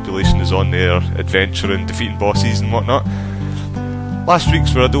QGN population is on there, adventuring, defeating bosses and whatnot. Last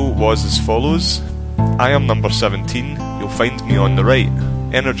week's riddle was as follows. I am number 17, you'll find me on the right.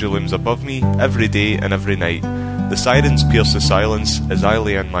 Energy looms above me, every day and every night. The sirens pierce the silence as I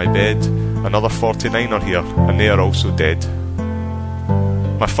lay in my bed. Another 49 are here, and they are also dead.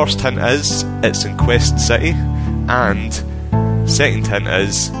 My first hint is, it's in Quest City, and second hint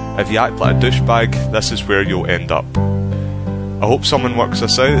is, if you act like a douchebag, this is where you'll end up. I hope someone works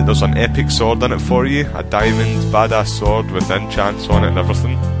this out. There's an epic sword in it for you, a diamond, badass sword with enchants on it and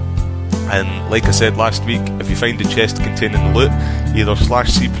everything. And like I said last week, if you find a chest containing the loot, either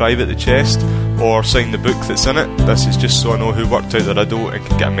 /C private the chest or sign the book that's in it. This is just so I know who worked out the riddle and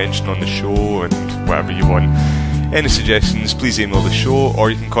can get a mention on the show and whatever you want. Any suggestions, please email the show,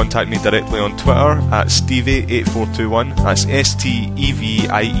 or you can contact me directly on Twitter at Stevie8421. That's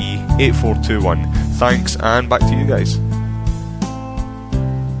STEVIE8421. Thanks, and back to you guys.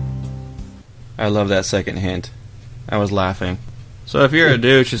 I love that second hint. I was laughing. So if you're a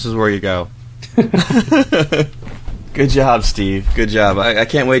douche, this is where you go. Good job, Steve. Good job. I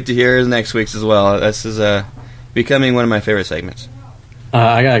can't wait to hear next week's as well. This is becoming one of my favorite segments.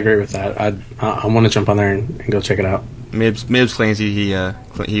 I gotta agree with that. I want to jump on there and go check it out. Mibs claims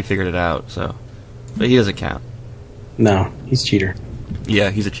he figured it out, so, but he doesn't count. No, he's a cheater. Yeah,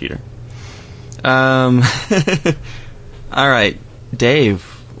 he's a cheater. All right, Dave,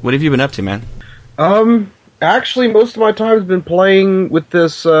 what have you been up to, man? Actually, most of my time has been playing with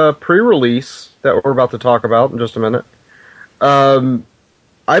this pre-release that we're about to talk about in just a minute.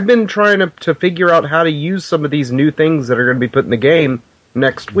 I've been trying to figure out how to use some of these new things that are going to be put in the game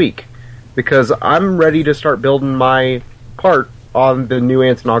next week, because I'm ready to start building my part on the new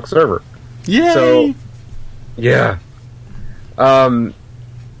Antonox server. Yay! So, yeah.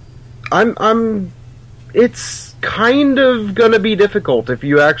 It's kind of gonna be difficult if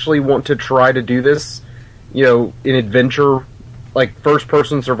you actually want to try to do this, in adventure, like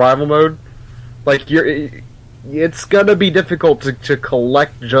first-person survival mode. Like, it's gonna be difficult to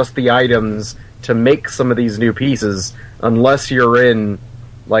collect just the items to make some of these new pieces, unless you're in,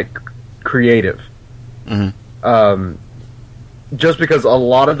 like, creative. Mm-hmm. Just because a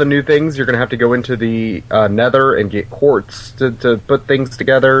lot of the new things, you're gonna have to go into the nether and get quartz to put things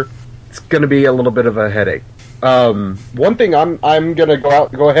together. It's gonna be a little bit of a headache. One thing I'm gonna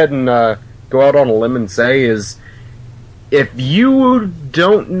go ahead and go out on a limb and say is, if you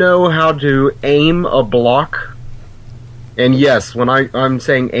don't know how to aim a block, and yes, when I'm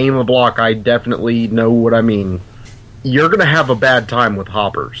saying aim a block, I definitely know what I mean, you're gonna have a bad time with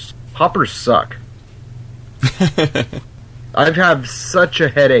hoppers. Hoppers suck. I've had such a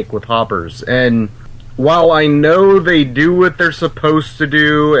headache with hoppers, and while I know they do what they're supposed to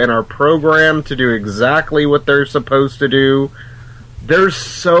do and are programmed to do exactly what they're supposed to do, there's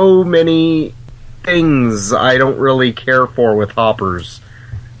so many things I don't really care for with hoppers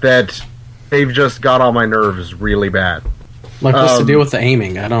that they've just got on my nerves really bad. Like, what's the deal with the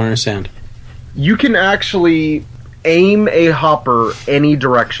aiming? I don't understand. You can actually aim a hopper any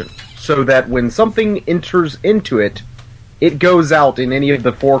direction, so that when something enters into it, it goes out in any of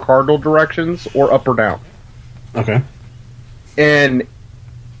the 4 cardinal directions, or up or down. Okay. And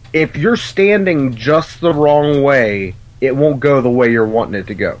if you're standing just the wrong way, it won't go the way you're wanting it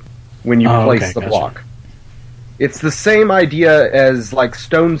to go when you place the block. It's the same idea as, like,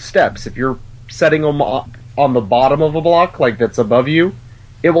 stone steps. If you're setting them on the bottom of a block, like that's above you,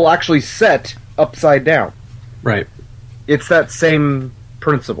 it will actually set upside down. Right. It's that same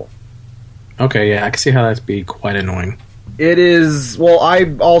principle. Okay, yeah, I can see how that'd be quite annoying. It is. Well,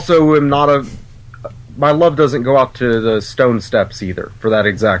 I also am not a. My love doesn't go out to the stone steps either, for that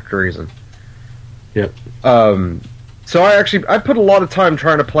exact reason. Yep. So I put a lot of time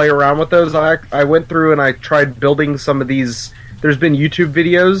trying to play around with those. I went through and I tried building some of these. There's been YouTube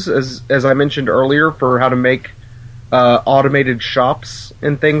videos, as I mentioned earlier, for how to make automated shops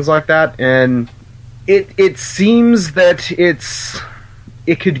and things like that, and it seems that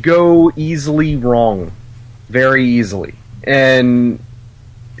it could go easily wrong, very easily. And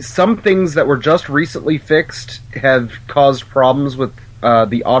some things that were just recently fixed have caused problems with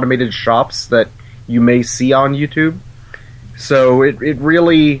the automated shops that you may see on YouTube. So it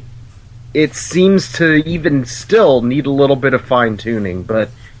really, it seems to even still need a little bit of fine-tuning, but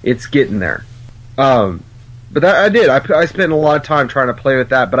it's getting there. But that I did. I spent a lot of time trying to play with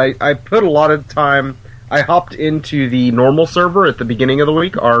that, but I put a lot of time. I hopped into the normal server at the beginning of the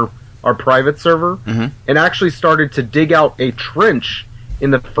week, our private server, and actually started to dig out a trench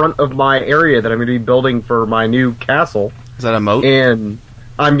in the front of my area that I'm going to be building for my new castle. Is that a moat? And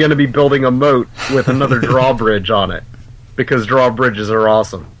I'm going to be building a moat with another drawbridge on it, because drawbridges are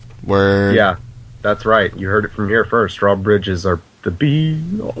awesome. Word. Yeah, that's right. You heard it from here first. Drawbridges are the bee.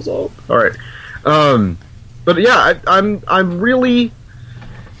 Awesome. All right. But yeah, I'm really.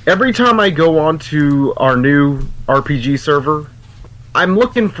 Every time I go on to our new RPG server, I'm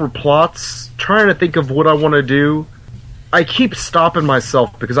looking for plots, trying to think of what I want to do. I keep stopping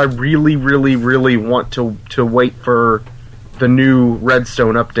myself because I really, really, really want to wait for the new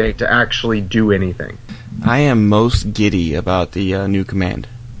Redstone update to actually do anything. I am most giddy about the new command.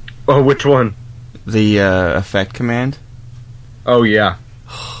 Oh, which one? The effect command. Oh, yeah.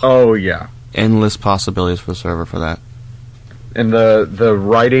 Oh, yeah. Endless possibilities for the server for that. And the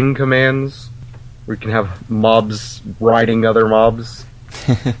writing commands, where you can have mobs writing other mobs.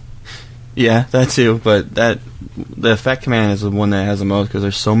 Yeah, that too, but the effect command is the one that has the most, because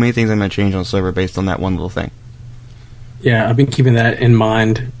there's so many things I'm going to change on the server based on that one little thing. Yeah, I've been keeping that in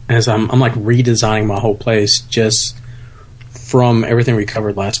mind as I'm like redesigning my whole place just from everything we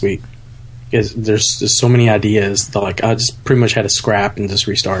covered last week. Because there's just so many ideas that, like, I just pretty much had to scrap and just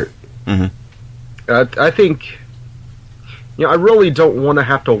restart. I think I really don't want to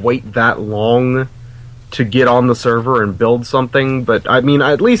have to wait that long to get on the server and build something, but I mean,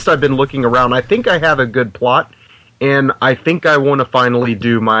 at least I've been looking around. I think I have a good plot, and I think I want to finally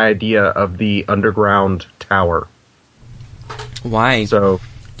do my idea of the underground tower. Why? So,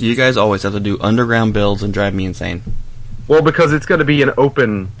 Do you guys always have to do underground builds and drive me insane? well, because it's going to be an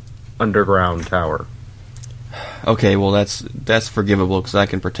open underground tower. Okay, well that's forgivable because I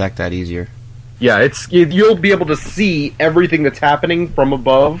can protect that easier. Yeah, you'll be able to see everything that's happening from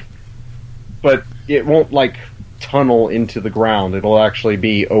above, but it won't like tunnel into the ground. It'll actually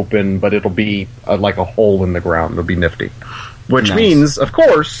be open, but it'll be like a hole in the ground. It'll be nifty. Which Nice. means, of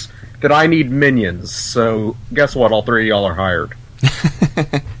course, that I need minions. So guess what? All three of y'all are hired.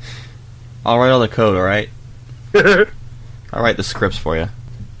 I'll write all the code, alright? I'll write the scripts for you.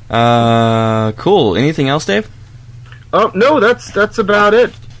 Cool. Anything else, Dave? No, that's about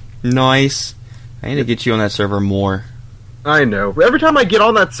it. Nice. I need to get you on that server more. I know. Every time I get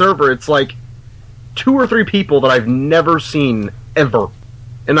on that server, it's like 2 or 3 people that I've never seen ever.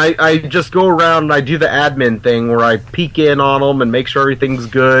 And I just go around and I do the admin thing where I peek in on them and make sure everything's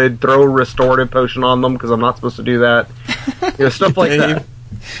good, throw a restorative potion on them because I'm not supposed to do that. Stuff like that.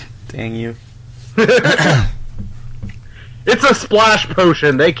 Dang you. It's a splash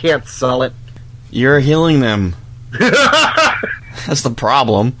potion. They can't sell it. You're healing them. That's the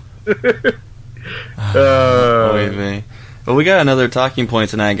problem. Oy vey. But we got another talking point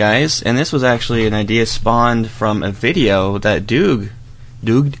tonight, guys, and this was actually an idea spawned from a video that Doogd,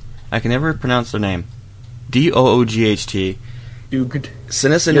 I can never pronounce their name, Dooght, Doogd.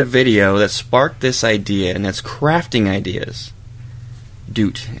 sent us in a video that sparked this idea, and that's crafting ideas.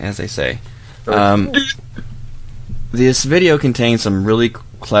 Doot, as they say. This video contains some really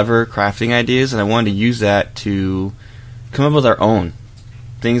clever crafting ideas, and I wanted to use that to come up with our own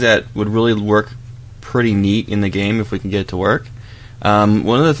things that would really work pretty neat in the game if we can get it to work. One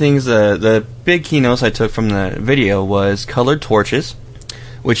of the things, the big keynotes I took from the video was colored torches,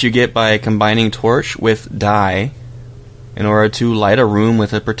 which you get by combining torch with dye in order to light a room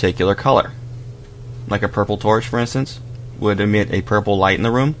with a particular color. Like a purple torch, for instance, would emit a purple light in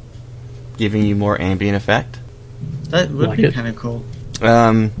the room, giving you more ambient effect. That would Like be it. kind of cool.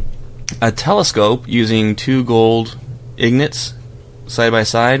 A telescope using 2 gold ingots side by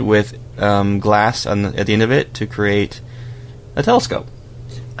side with glass at the end of it to create a telescope.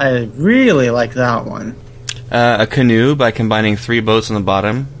 I really like that one. A canoe by combining 3 boats on the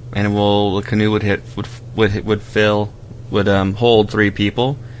bottom, and the canoe would hold 3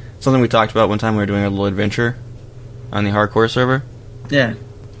 people. Something we talked about one time we were doing a little adventure on the hardcore server. Yeah.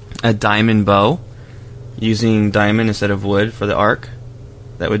 A diamond bow, using diamond instead of wood for the arc.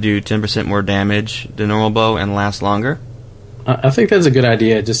 That would do 10% more damage than normal bow and last longer. I think that's a good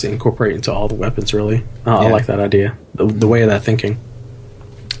idea, just to incorporate into all the weapons, really. I Yeah. like that idea. The way of that thinking.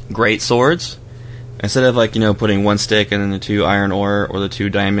 Great swords. Instead of putting 1 stick and then the 2 iron ore or the 2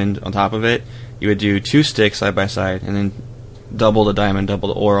 diamond on top of it, you would do 2 sticks side by side and then double the diamond, double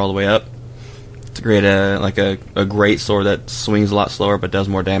the ore all the way up to create a great sword that swings a lot slower but does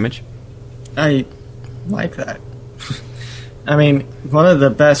more damage. I like that. I mean, one of the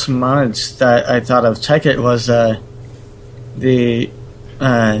best mods that I thought of, check it, was the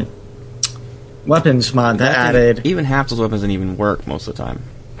weapons mod that added. Even half those weapons didn't even work most of the time.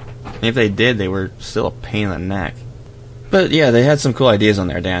 And if they did, they were still a pain in the neck. But yeah, they had some cool ideas on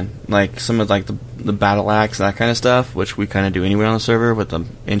there, Dan. Like some of the battle axe, that kind of stuff, which we kind of do anyway on the server with the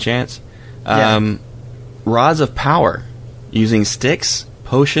enchants. Yeah. Rods of power, using sticks,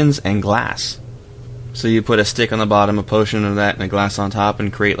 potions, and glass. So you put a stick on the bottom, a potion of that, and a glass on top,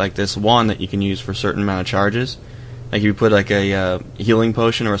 and create like this wand that you can use for a certain amount of charges. Like if you put like a healing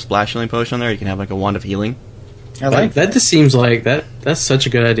potion or a splash healing potion on there, you can have like a wand of healing. I like That just seems like that's such a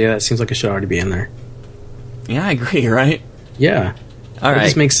good idea. That seems like it should already be in there. Yeah, I agree, right? Yeah. All It right.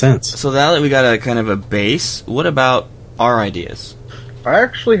 just makes sense. So now that we got a kind of a base, what about our ideas? I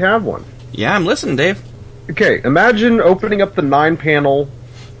actually have one. Yeah, I'm listening, Dave. Okay, imagine opening up the 9-panel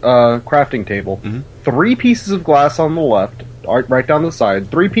crafting table. Mhm. 3 pieces of glass on the left, right down the side.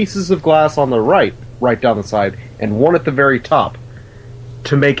 3 pieces of glass on the right down the side, and 1 at the very top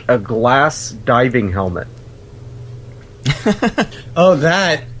to make a glass diving helmet. Oh,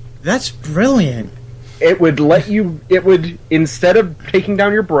 that's brilliant. It would instead of taking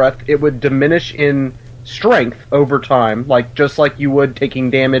down your breath, it would diminish in strength over time, just like you would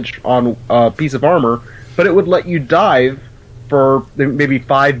taking damage on a piece of armor, but it would let you dive for maybe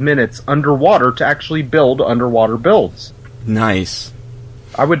 5 minutes underwater to actually build underwater builds. Nice.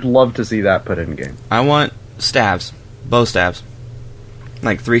 I would love to see that put in game. I want stabs. Bow stabs.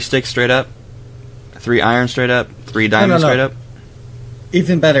 Like 3 sticks straight up, 3 iron straight up, 3 diamonds no. straight up?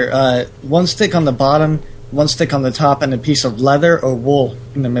 Even better. 1 stick on the bottom, 1 stick on the top, and a piece of leather or wool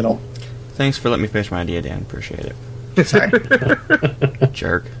in the middle. Thanks for letting me finish my idea, Dan. Appreciate it. Sorry.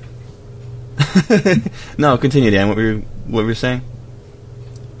 Jerk. No, continue, Dan. What were you saying?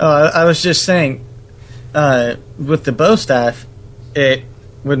 I was just saying, with the bow staff, it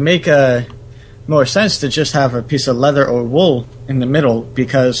would make more sense to just have a piece of leather or wool in the middle,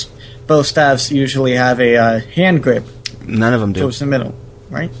 because bow staffs usually have a hand grip None of them do. towards the middle,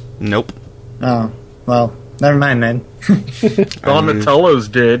 right? Nope. Oh, well, never mind then. Donatello's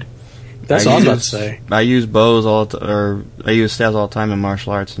did. That's all I was about to say. I use bows I use staves all the time in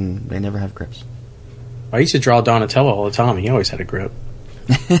martial arts, and they never have grips. I used to draw Donatello all the time. He always had a grip.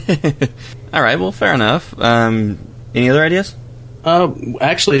 All right, well, fair enough. Any other ideas?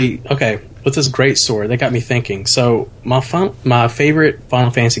 Actually, okay. With this great sword, that got me thinking. So my favorite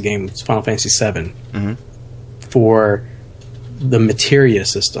Final Fantasy game is Final Fantasy VII for the materia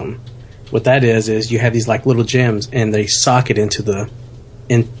system. What that is you have these like little gems, and they socket into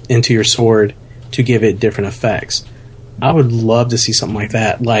your sword to give it different effects. I would love to see something like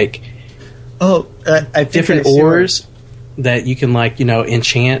that, like I think different I see ores that you can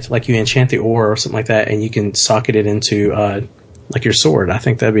enchant, like you enchant the ore or something like that, and you can socket it into like your sword. I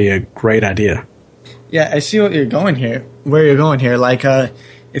think that'd be a great idea. Yeah, I see what you're going here. Where you're going here, like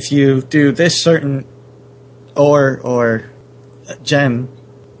if you do this certain ore or gem,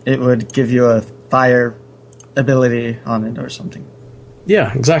 it would give you a fire ability on it or something.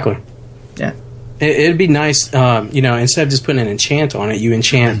 Yeah, exactly. Yeah. It'd be nice, instead of just putting an enchant on it, you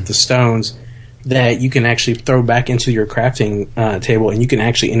enchant the stones that you can actually throw back into your crafting table, and you can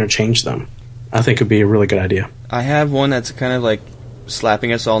actually interchange them. I think it'd be a really good idea. I have one that's kind of like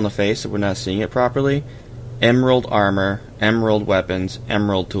slapping us all in the face if we're not seeing it properly. Emerald armor, emerald weapons,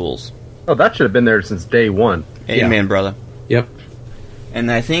 emerald tools. Oh, that should have been there since day one. Amen, brother. Yep.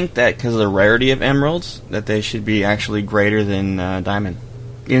 And I think that because of the rarity of emeralds, that they should be actually greater than diamond.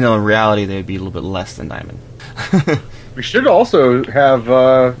 Even though in reality they'd be a little bit less than diamond. We should also have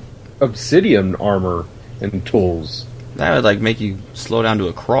obsidian armor and tools. That would like make you slow down to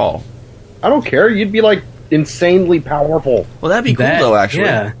a crawl. I don't care. You'd be like insanely powerful. Well, that'd be cool though. Actually,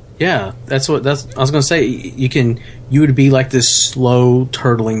 yeah. I was gonna say you would be like this slow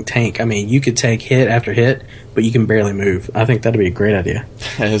turtling tank. I mean, you could take hit after hit, but you can barely move. I think that'd be a great idea.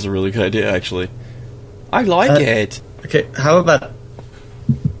 That is a really good idea, actually. I like it. Okay, how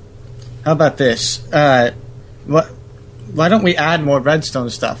about this? Why don't we add more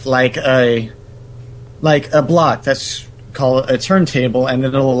redstone stuff, like a block that's called a turntable, and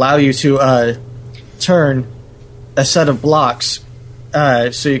it'll allow you to turn a set of blocks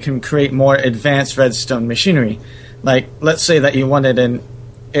so you can create more advanced redstone machinery. Like, let's say that you wanted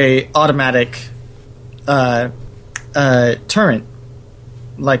a automatic turret,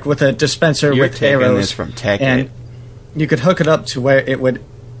 like with a dispenser You're with taking arrows, this from Tech and you could hook it up to where it would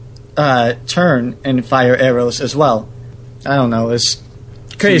turn and fire arrows as well. I don't know, it's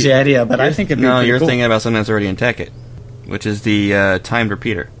a crazy idea, but I think it'd be pretty you're cool. thinking about something that's already in Tekkit, which is the timed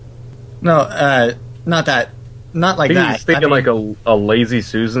repeater. No, not that. Not like that. He's thinking like a Lazy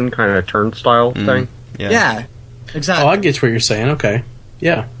Susan kind of turnstile thing. Yeah, exactly. Oh, I get what you're saying. Okay.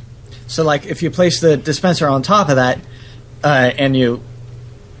 Yeah. So, like, if you place the dispenser on top of that, and you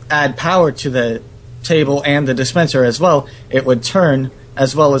add power to the table and the dispenser as well, it would turn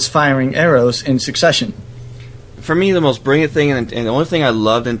as well as firing arrows in succession. For me, the most brilliant thing, and the only thing I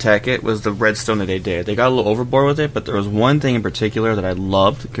loved in Tekkit was the redstone that they did. They got a little overboard with it, but there was one thing in particular that I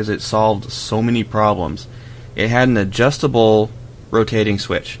loved because it solved so many problems. It had an adjustable rotating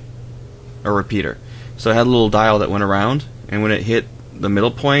switch, or repeater. So it had a little dial that went around, and when it hit the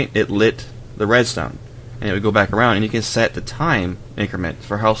middle point, it lit the redstone. And it would go back around, and you can set the time increment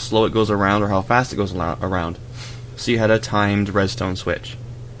for how slow it goes around or how fast it goes around. So you had a timed redstone switch,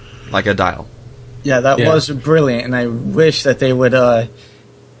 like a dial. Yeah, that was brilliant, and I wish that they would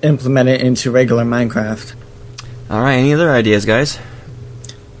implement it into regular Minecraft. Alright, any other ideas, guys?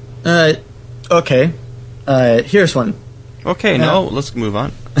 Okay. Here's one. Okay, no, let's move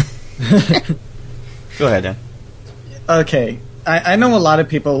on. Go ahead, Dan. Okay. I know a lot of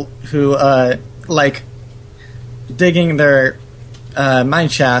people who like digging their mine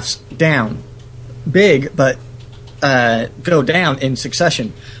shafts down. Big, but go down in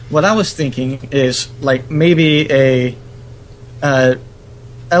succession. What I was thinking is like maybe a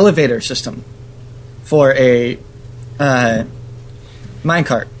elevator system for a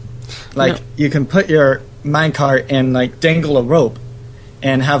minecart. Like you can put your minecart and like dangle a rope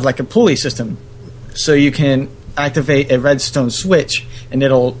and have like a pulley system, so you can activate a redstone switch and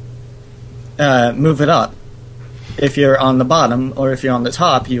it'll move it up. if you're on the bottom or if you're on the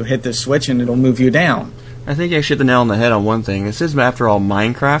top, you hit this switch and it'll move you down. I think you actually hit the nail on the head on one thing. This is, after all,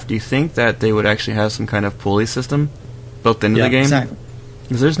 Minecraft. Do you think that they would actually have some kind of pulley system built into the game? Exactly.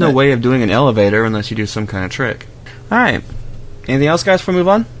 Because there's no way of doing an elevator unless you do some kind of trick. Alright. Anything else, guys, before we move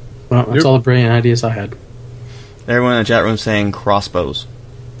on? Well, that's all the brilliant ideas I had. Everyone in the chat room saying crossbows.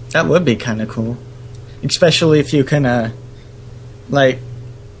 That would be kind of cool. Especially if you can,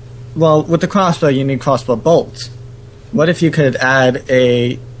 well, with the crossbow, you need crossbow bolts. What if you could add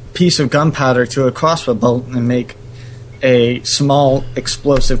a piece of gunpowder to a crossbow bolt and make a small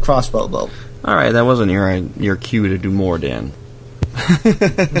explosive crossbow bolt? Alright, that wasn't your cue to do more, Dan.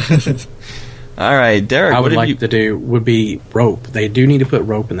 Alright, Derek, I what would like you... to do would be rope. They do need to put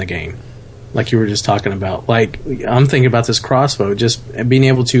rope in the game, like you were just talking about. Like, I'm thinking about this crossbow, just being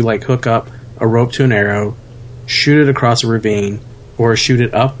able to like hook up a rope to an arrow, shoot it across a ravine, or shoot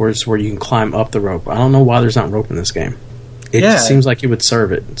it upwards where you can climb up the rope. I don't know why there's not rope in this game. It just seems like it would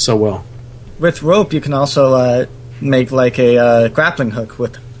serve it so well. With rope, you can also make like a grappling hook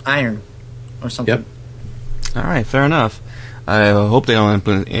with iron or something. Yep. Alright, fair enough. I hope they don't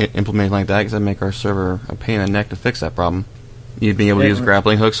implement like that, because that'd make our server a pain in the neck to fix that problem. You'd be able to use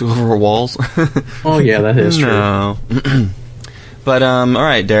grappling hooks over walls. Oh yeah, that is true. No. But,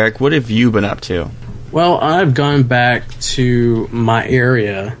 alright, Derek, what have you been up to? Well, I've gone back to my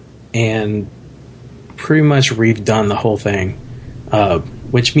area and pretty much redone the whole thing,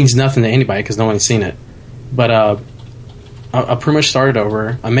 which means nothing to anybody because no one's seen it. But I pretty much started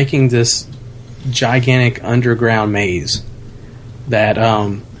over. I'm making this gigantic underground maze that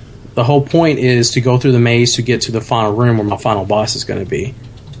the whole point is to go through the maze to get to the final room where my final boss is going to be.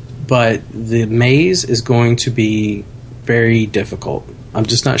 But the maze is going to be very difficult. I'm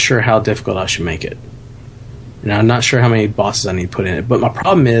just not sure how difficult I should make it. And I'm not sure how many bosses I need to put in it. But my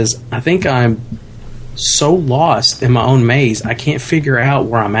problem is, I think I'm so lost in my own maze, I can't figure out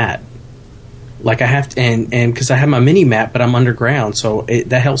where I'm at. Like I have to, and because I have my mini map, but I'm underground, so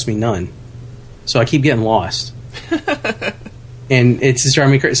that helps me none. So I keep getting lost. And it's just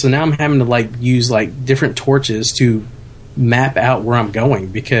driving me crazy. So now I'm having to like use like different torches to map out where I'm going,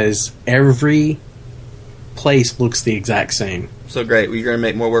 because every place looks the exact same. So great. You're going to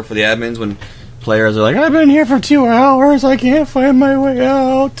make more work for the admins when players are like, I've been here for 2 hours, I can't find my way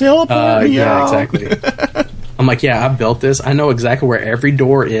out, teleport me out. Yeah, exactly. I'm like, yeah, I built this. I know exactly where every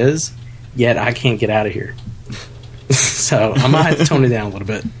door is, yet I can't get out of here. So I might have to tone it down a little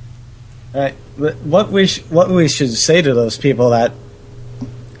bit. Right. What we should say to those people that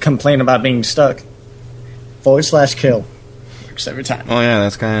complain about being stuck: /kill works every time. Oh yeah,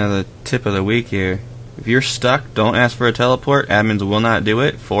 that's kind of the tip of the week here. If you're stuck, don't ask for a teleport. Admins will not do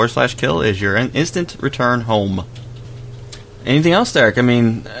it. /kill is your instant return home. Anything else, Derek? I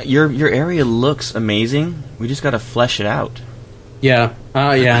mean, your area looks amazing. We just got to flesh it out. Yeah.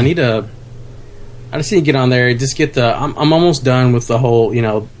 I just need to get on there. Just get the. I'm almost done with the whole,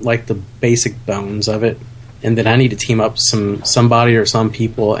 like the basic bones of it, and then I need to team up somebody or some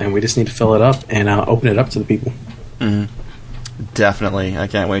people, and we just need to fill it up and open it up to the people. Mm-hmm. Definitely, I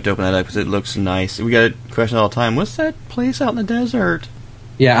can't wait to open that up because it looks nice. We get a question all the time. What's that place out in the desert?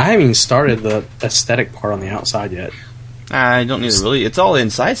 Yeah, I haven't even started the aesthetic part on the outside yet. I don't need to really. It's all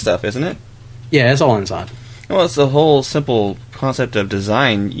inside stuff, isn't it? Yeah, it's all inside. Well, it's the whole simple concept of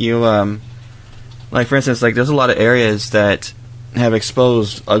design. You like for instance, like there's a lot of areas that have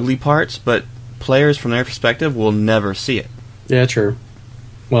exposed ugly parts, but players from their perspective will never see it. Yeah, true.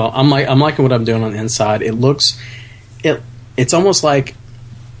 Well, I'm liking what I'm doing on the inside. It's almost like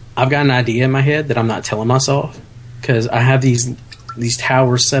I've got an idea in my head that I'm not telling myself, because I have these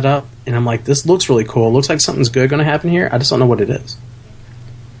towers set up, and I'm like, this looks really cool. It looks like something's good going to happen here. I just don't know what it is.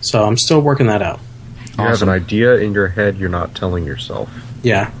 So I'm still working that out. You have an idea in your head you're not telling yourself.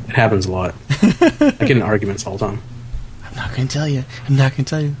 Yeah, it happens a lot. I get in arguments all the time. I'm not going to tell you. I'm not going to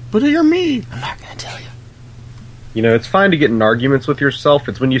tell you. But you're me. I'm not going to tell you. It's fine to get in arguments with yourself.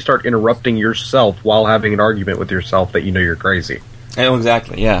 It's when you start interrupting yourself while having an argument with yourself that you know you're crazy. Oh,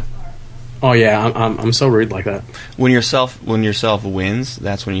 exactly. Yeah. Oh yeah, I'm so rude like that. When yourself wins,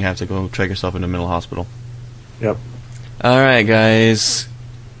 that's when you have to go check yourself in a mental hospital. Yep. All right, guys.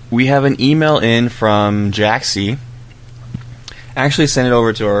 We have an email in from Jaxie. Actually sent it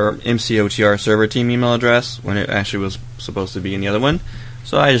over to our MCOTR server team email address when it actually was supposed to be in the other one.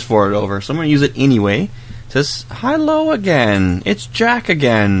 So I just forwarded it over. So I'm going to use it anyway. It says, hello again. It's Jack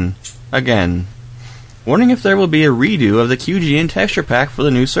again. Wondering if there will be a redo of the QGN texture pack for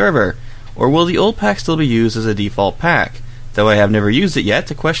the new server, or will the old pack still be used as a default pack? Though I have never used it yet,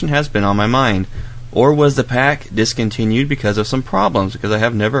 the question has been on my mind. Or was the pack discontinued because of some problems, because I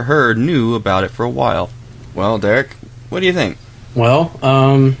have never knew about it for a while? Well, Derek, what do you think? Well,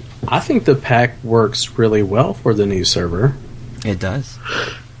 I think the pack works really well for the new server. It does.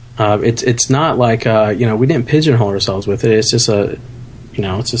 It's not like we didn't pigeonhole ourselves with it. It's just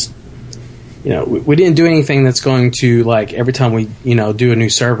we didn't do anything that's going to, like, every time we do a new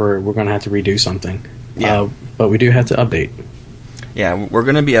server, we're going to have to redo something. Yeah. But we do have to update. Yeah, we're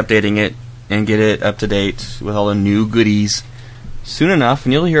going to be updating it and get it up to date with all the new goodies soon enough,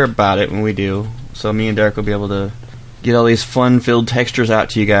 and you'll hear about it when we do. So me and Derek will be able to get all these fun-filled textures out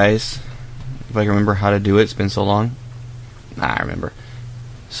to you guys. If I can remember how to do it, it's been so long. I remember.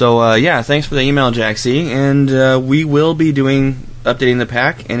 So, thanks for the email, Jaxie. And we will be updating the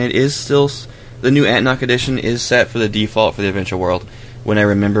pack, and it is still... The new Antnock edition is set for the default for the Adventure World. When I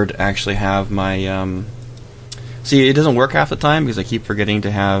remember to actually have my... See, it doesn't work half the time because I keep forgetting to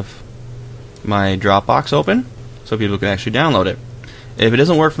have my Dropbox open, so people can actually download it. If it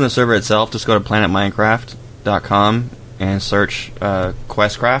doesn't work from the server itself, just go to planetminecraft.com and search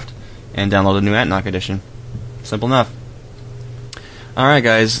Questcraft and download the new Antnock edition. Simple enough. Alright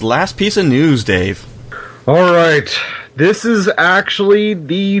guys, last piece of news, Dave. Alright, this is actually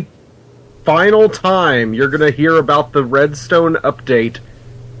the final time you're going to hear about the Redstone update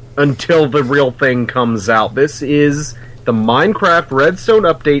until the real thing comes out. This is the Minecraft Redstone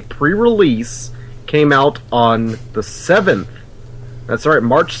update pre-release. Came out on the 7th. That's right,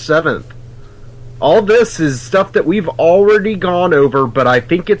 March 7th. All this is stuff that we've already gone over, but I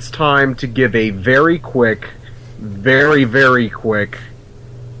think it's time to give a very quick, very, very quick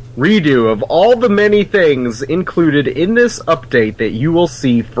redo of all the many things included in this update that you will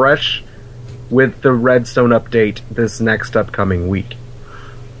see fresh with the Redstone update this next upcoming week.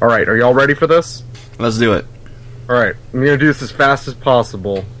 Alright, are y'all ready for this? Let's do it. Alright, I'm going to do this as fast as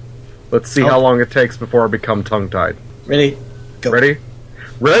possible. Let's see how long it takes before I become tongue-tied. Ready? Go. Ready?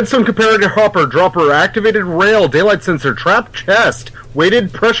 Redstone comparator hopper, dropper, activated rail, daylight sensor, trap chest,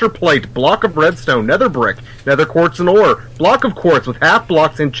 weighted pressure plate, block of redstone, nether brick, nether quartz and ore, block of quartz with half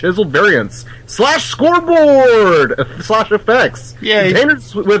blocks and chiseled variants, slash scoreboard, slash effects. Yay.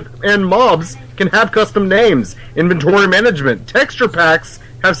 Containers and mobs can have custom names, inventory management, texture packs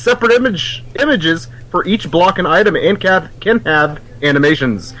have separate images for each block and item and can have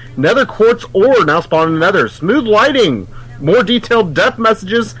animations. Nether quartz ore now spawn in nether, smooth lighting, more detailed depth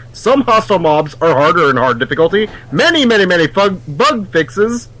messages, some hostile mobs are harder in hard difficulty, many, many, many bug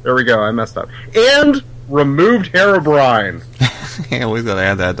fixes, there we go, I messed up, and removed Herobrine. They always gotta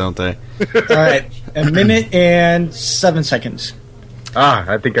add that, don't they? Alright, a minute and 7 seconds.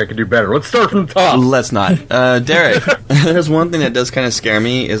 I think I could do better. Let's start from the top. Let's not. Derek, there's one thing that does kind of scare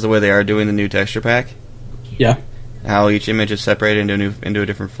me is the way they are doing the new texture pack. Yeah. How each image is separated into a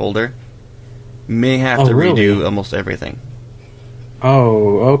different folder. May have to redo almost everything.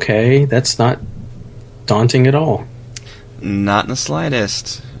 Oh, okay. That's not daunting at all. Not in the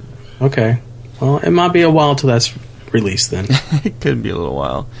slightest. Okay. Well, it might be a while till that's released then. It could be a little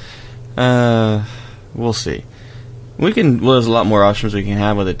while. We'll see. There's a lot more options we can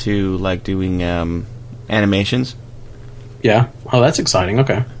have with it too, like doing animations. Yeah. Oh, that's exciting.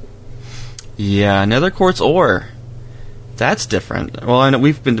 Okay. Yeah, nether quartz ore. That's different. Well, I know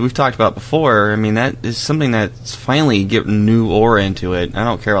we've talked about before. I mean, that is something that's finally getting new ore into it. I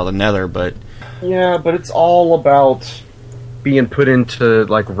don't care about the nether, but Yeah, but it's all about being put into,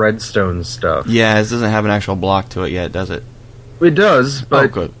 like, redstone stuff. yeah, it doesn't have an actual block to it yet, does it? It does,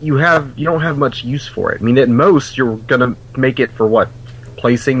 but good. you don't have much use for it. I mean, at most, you're gonna make it for what?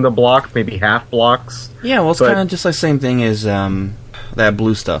 Placing the block, maybe half blocks? Yeah, well, it's kind of just the same thing as that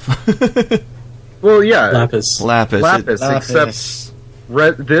blue stuff. Well, yeah. Lapis. Lapis. Except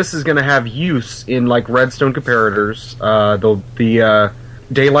this is gonna have use in, like, redstone comparators, the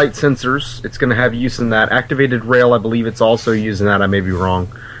daylight sensors, it's gonna have use in that. Activated rail, I believe it's also using that, I may be wrong.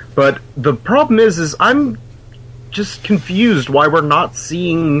 But the problem is I'm just confused why we're not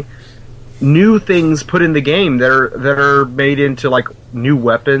seeing new things put in the game that are made into, like, new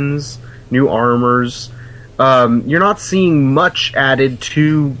weapons, new armors. You're not seeing much added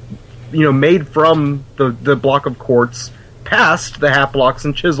to, made from the block of quartz past the half blocks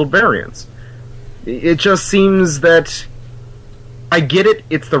and chiseled variants. It just seems that I get it,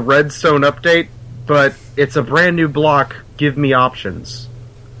 it's the redstone update, but it's a brand new block. Give me options.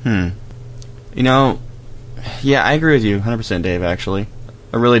 Yeah, I agree with you 100%, Dave, actually.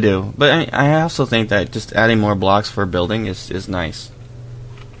 I really do. But I also think that just adding more blocks for building is nice.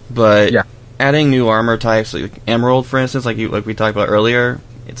 But yeah. Adding new armor types, like Emerald, for instance, like we talked about earlier,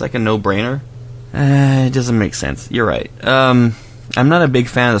 it's like a no-brainer. It doesn't make sense. You're right. I'm not a big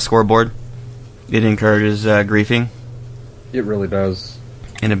fan of the scoreboard. It encourages griefing. It really does.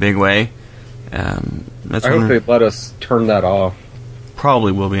 In a big way. That's I hope one they let us turn that off.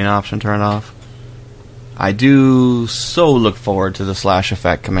 probably will be an option turn off. I do so look forward to the slash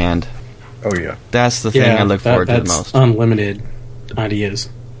effect command. Oh yeah. That's the thing I look forward to the that's most. unlimited ideas.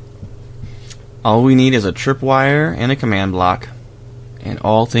 All we need is a tripwire and a command block, and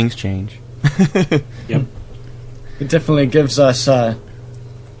all things change. Yep. It definitely gives us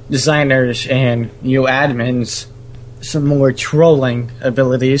designers and new admins some more trolling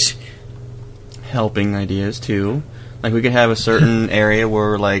abilities. Helping ideas too. Like we could have a certain area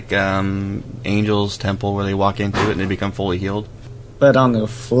where, like, Angel's Temple, where they walk into it and they become fully healed. But on the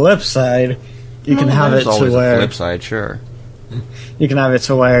flip side, you can have it There's always to a where flip side, sure. you can have it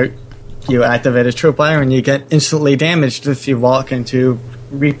to where you activate a tripwire and you get instantly damaged if you walk into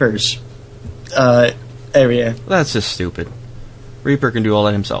Reaper's area. That's just stupid. Reaper can do all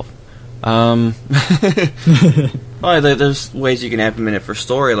that himself. Well, there's ways you can implement it for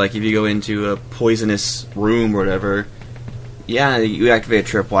story, like if you go into a poisonous room or whatever, yeah, you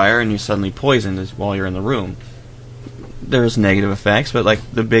activate a tripwire and you're suddenly poisoned while you're in the room. There's negative effects, but like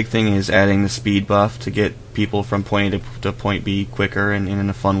the big thing is adding the speed buff to get people from point A to point B quicker and in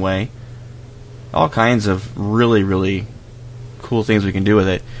a fun way. All kinds of really, really cool things we can do with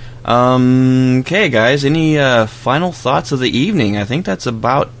it. Okay, guys, any final thoughts of the evening? I think that's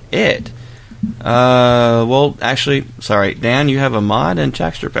about it. Well, actually, sorry, Dan, you have a mod and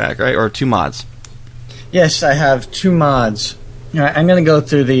texture pack, right? Or 2 mods? Yes, I have 2 mods. All right, I'm going to go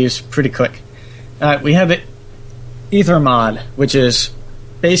through these pretty quick. We have the Ether mod, which is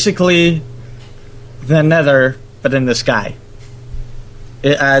basically the Nether, but in the sky.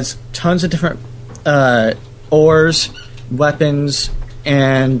 It adds tons of different ores, weapons,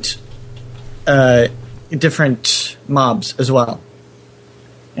 and different mobs as well.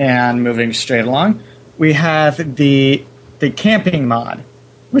 And moving straight along, we have the camping mod,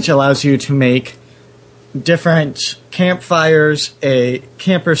 which allows you to make different campfires, a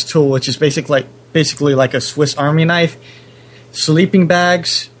camper's tool, which is basically like a Swiss Army knife, sleeping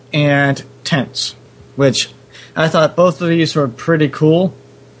bags, and tents, which I thought both of these were pretty cool.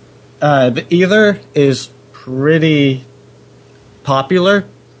 The Ether is pretty popular.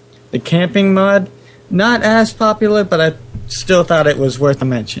 The camping mod, not as popular, but I still thought it was worth a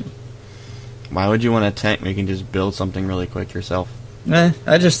mention. Why would you want a tent when you can just build something really quick yourself? I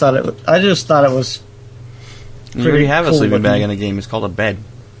just thought it was. You already have a cool sleeping bag looking. in the game. It's called a bed.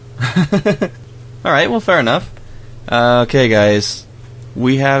 All right, well, fair enough. Okay, guys,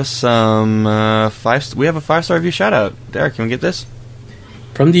 we have some we have a 5-star review shout out. Derek, can we get this?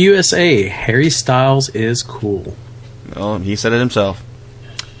 From the USA, Harry Styles is cool. Oh, he said it himself.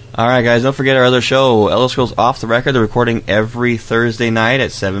 All right, guys, don't forget our other show, Elder Scrolls Off the Record. They're recording every Thursday night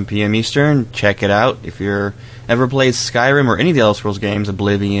at 7 p.m. Eastern. Check it out. If you're ever played Skyrim or any of the Elder Scrolls games,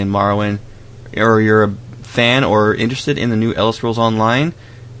 Oblivion, Morrowind, or you're a fan or interested in the new Elder Scrolls Online,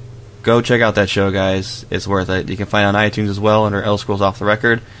 go check out that show, guys. It's worth it. You can find it on iTunes as well under Elder Scrolls Off the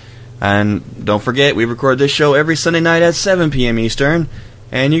Record. And don't forget, we record this show every Sunday night at 7 p.m. Eastern.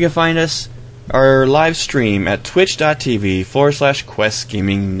 And you can find us, our live stream, at twitch.tv/Quest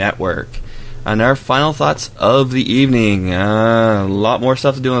Gaming Network. And our final thoughts of the evening. A lot more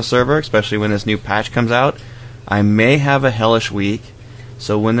stuff to do on the server, especially when this new patch comes out. I may have a hellish week.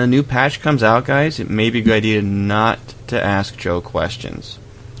 So when the new patch comes out, guys, it may be a good idea not to ask Joe questions.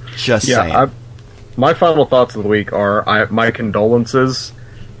 Just saying. My final thoughts of the week are my condolences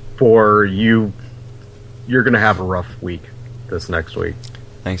for you. You're going to have a rough week this next week.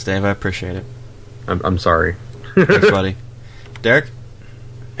 Thanks, Dave. I appreciate it. I'm sorry. Thanks, buddy. Derek?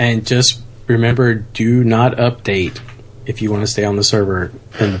 And just remember, do not update if you want to stay on the server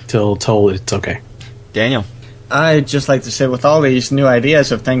until told it's okay. Daniel? I'd just like to say, with all these new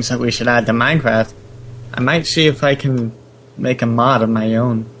ideas of things that we should add to Minecraft, I might see if I can make a mod of my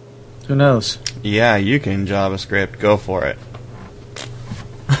own. Who knows? Yeah, you can JavaScript. Go for it.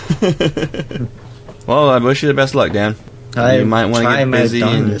 Well, I wish you the best luck, Dan. You might want to get busy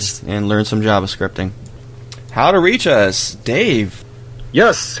and learn some JavaScripting. How to reach us, Dave?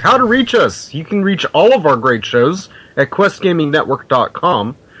 Yes, how to reach us. You can reach all of our great shows at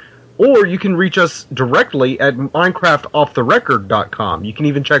questgamingnetwork.com, or you can reach us directly at minecraftofftherecord.com. You can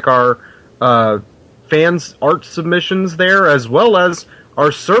even check our fans' art submissions there, as well as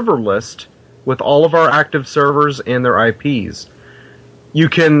our server list with all of our active servers and their IPs. You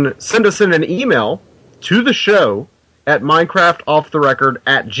can send us in an email to the show at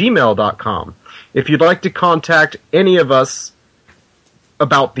minecraftofftherecord@gmail.com. If you'd like to contact any of us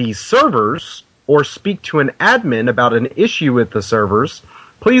about these servers, or speak to an admin about an issue with the servers,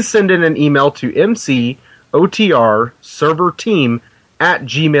 please send in an email to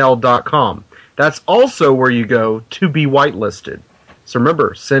mcotrserverteam@gmail.com. That's also where you go to be whitelisted. So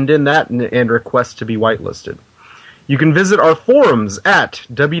remember, send in that and request to be whitelisted. You can visit our forums at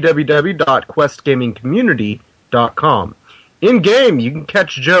www.questgamingcommunity.com. In-game, you can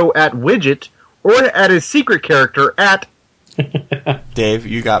catch Joe at Widget or at his secret character at... Dave,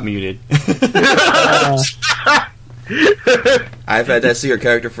 you got muted. I've had that secret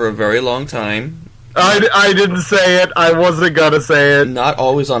character for a very long time. I didn't say it. I wasn't going to say it. Not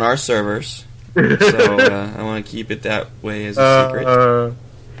always on our servers. So I want to keep it that way as a secret.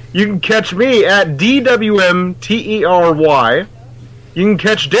 You can catch me at DWMTERY. You can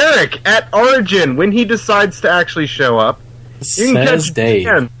catch Derek at Origin when he decides to actually show up. You can catch Dave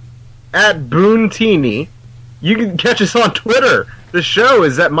Dan at Boontini. You can catch us on Twitter. The show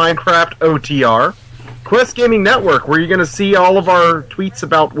is at Minecraft OTR. Quest Gaming Network, where you're going to see all of our tweets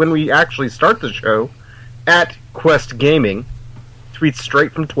about when we actually start the show, at Quest Gaming. Tweets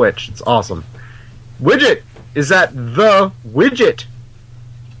straight from Twitch. It's awesome. Widget is at The Widget.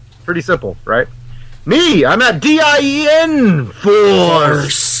 Pretty simple, right? Me, I'm at DIEN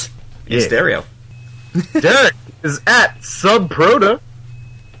Force. In stereo. Derek is at Subprota.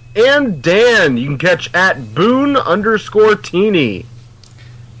 And Dan, you can catch at Boone_Teeny.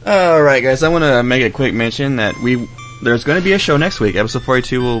 Alright, guys, I want to make a quick mention that there's going to be a show next week. Episode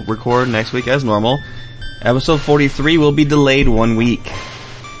 42 will record next week as normal. Episode 43 will be delayed 1 week.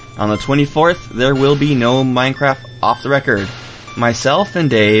 On the 24th, there will be no Minecraft Off the Record. Myself and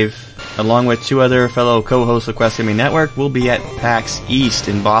Dave, along with 2 other fellow co-hosts of Quest Gaming Network, will be at PAX East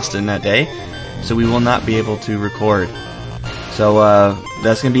in Boston that day, so we will not be able to record. So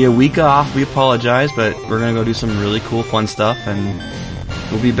that's going to be a week off. We apologize, but we're going to go do some really cool, fun stuff, and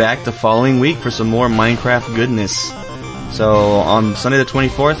we'll be back the following week for some more Minecraft goodness. So on Sunday the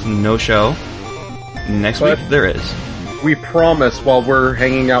 24th, no show. Next week, there is. We promise while we're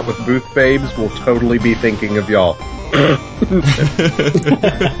hanging out with Booth Babes, we'll totally be thinking of y'all.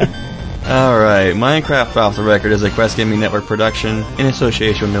 Alright, Minecraft Off the Record is a Quest Gaming Network production in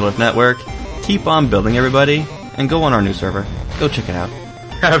association with Millith Network. Keep on building, everybody, and go on our new server. Go check it out.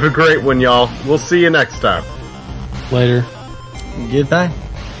 Have a great one, y'all. We'll see you next time. Later. Goodbye.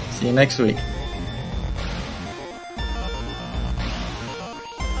 See you next week.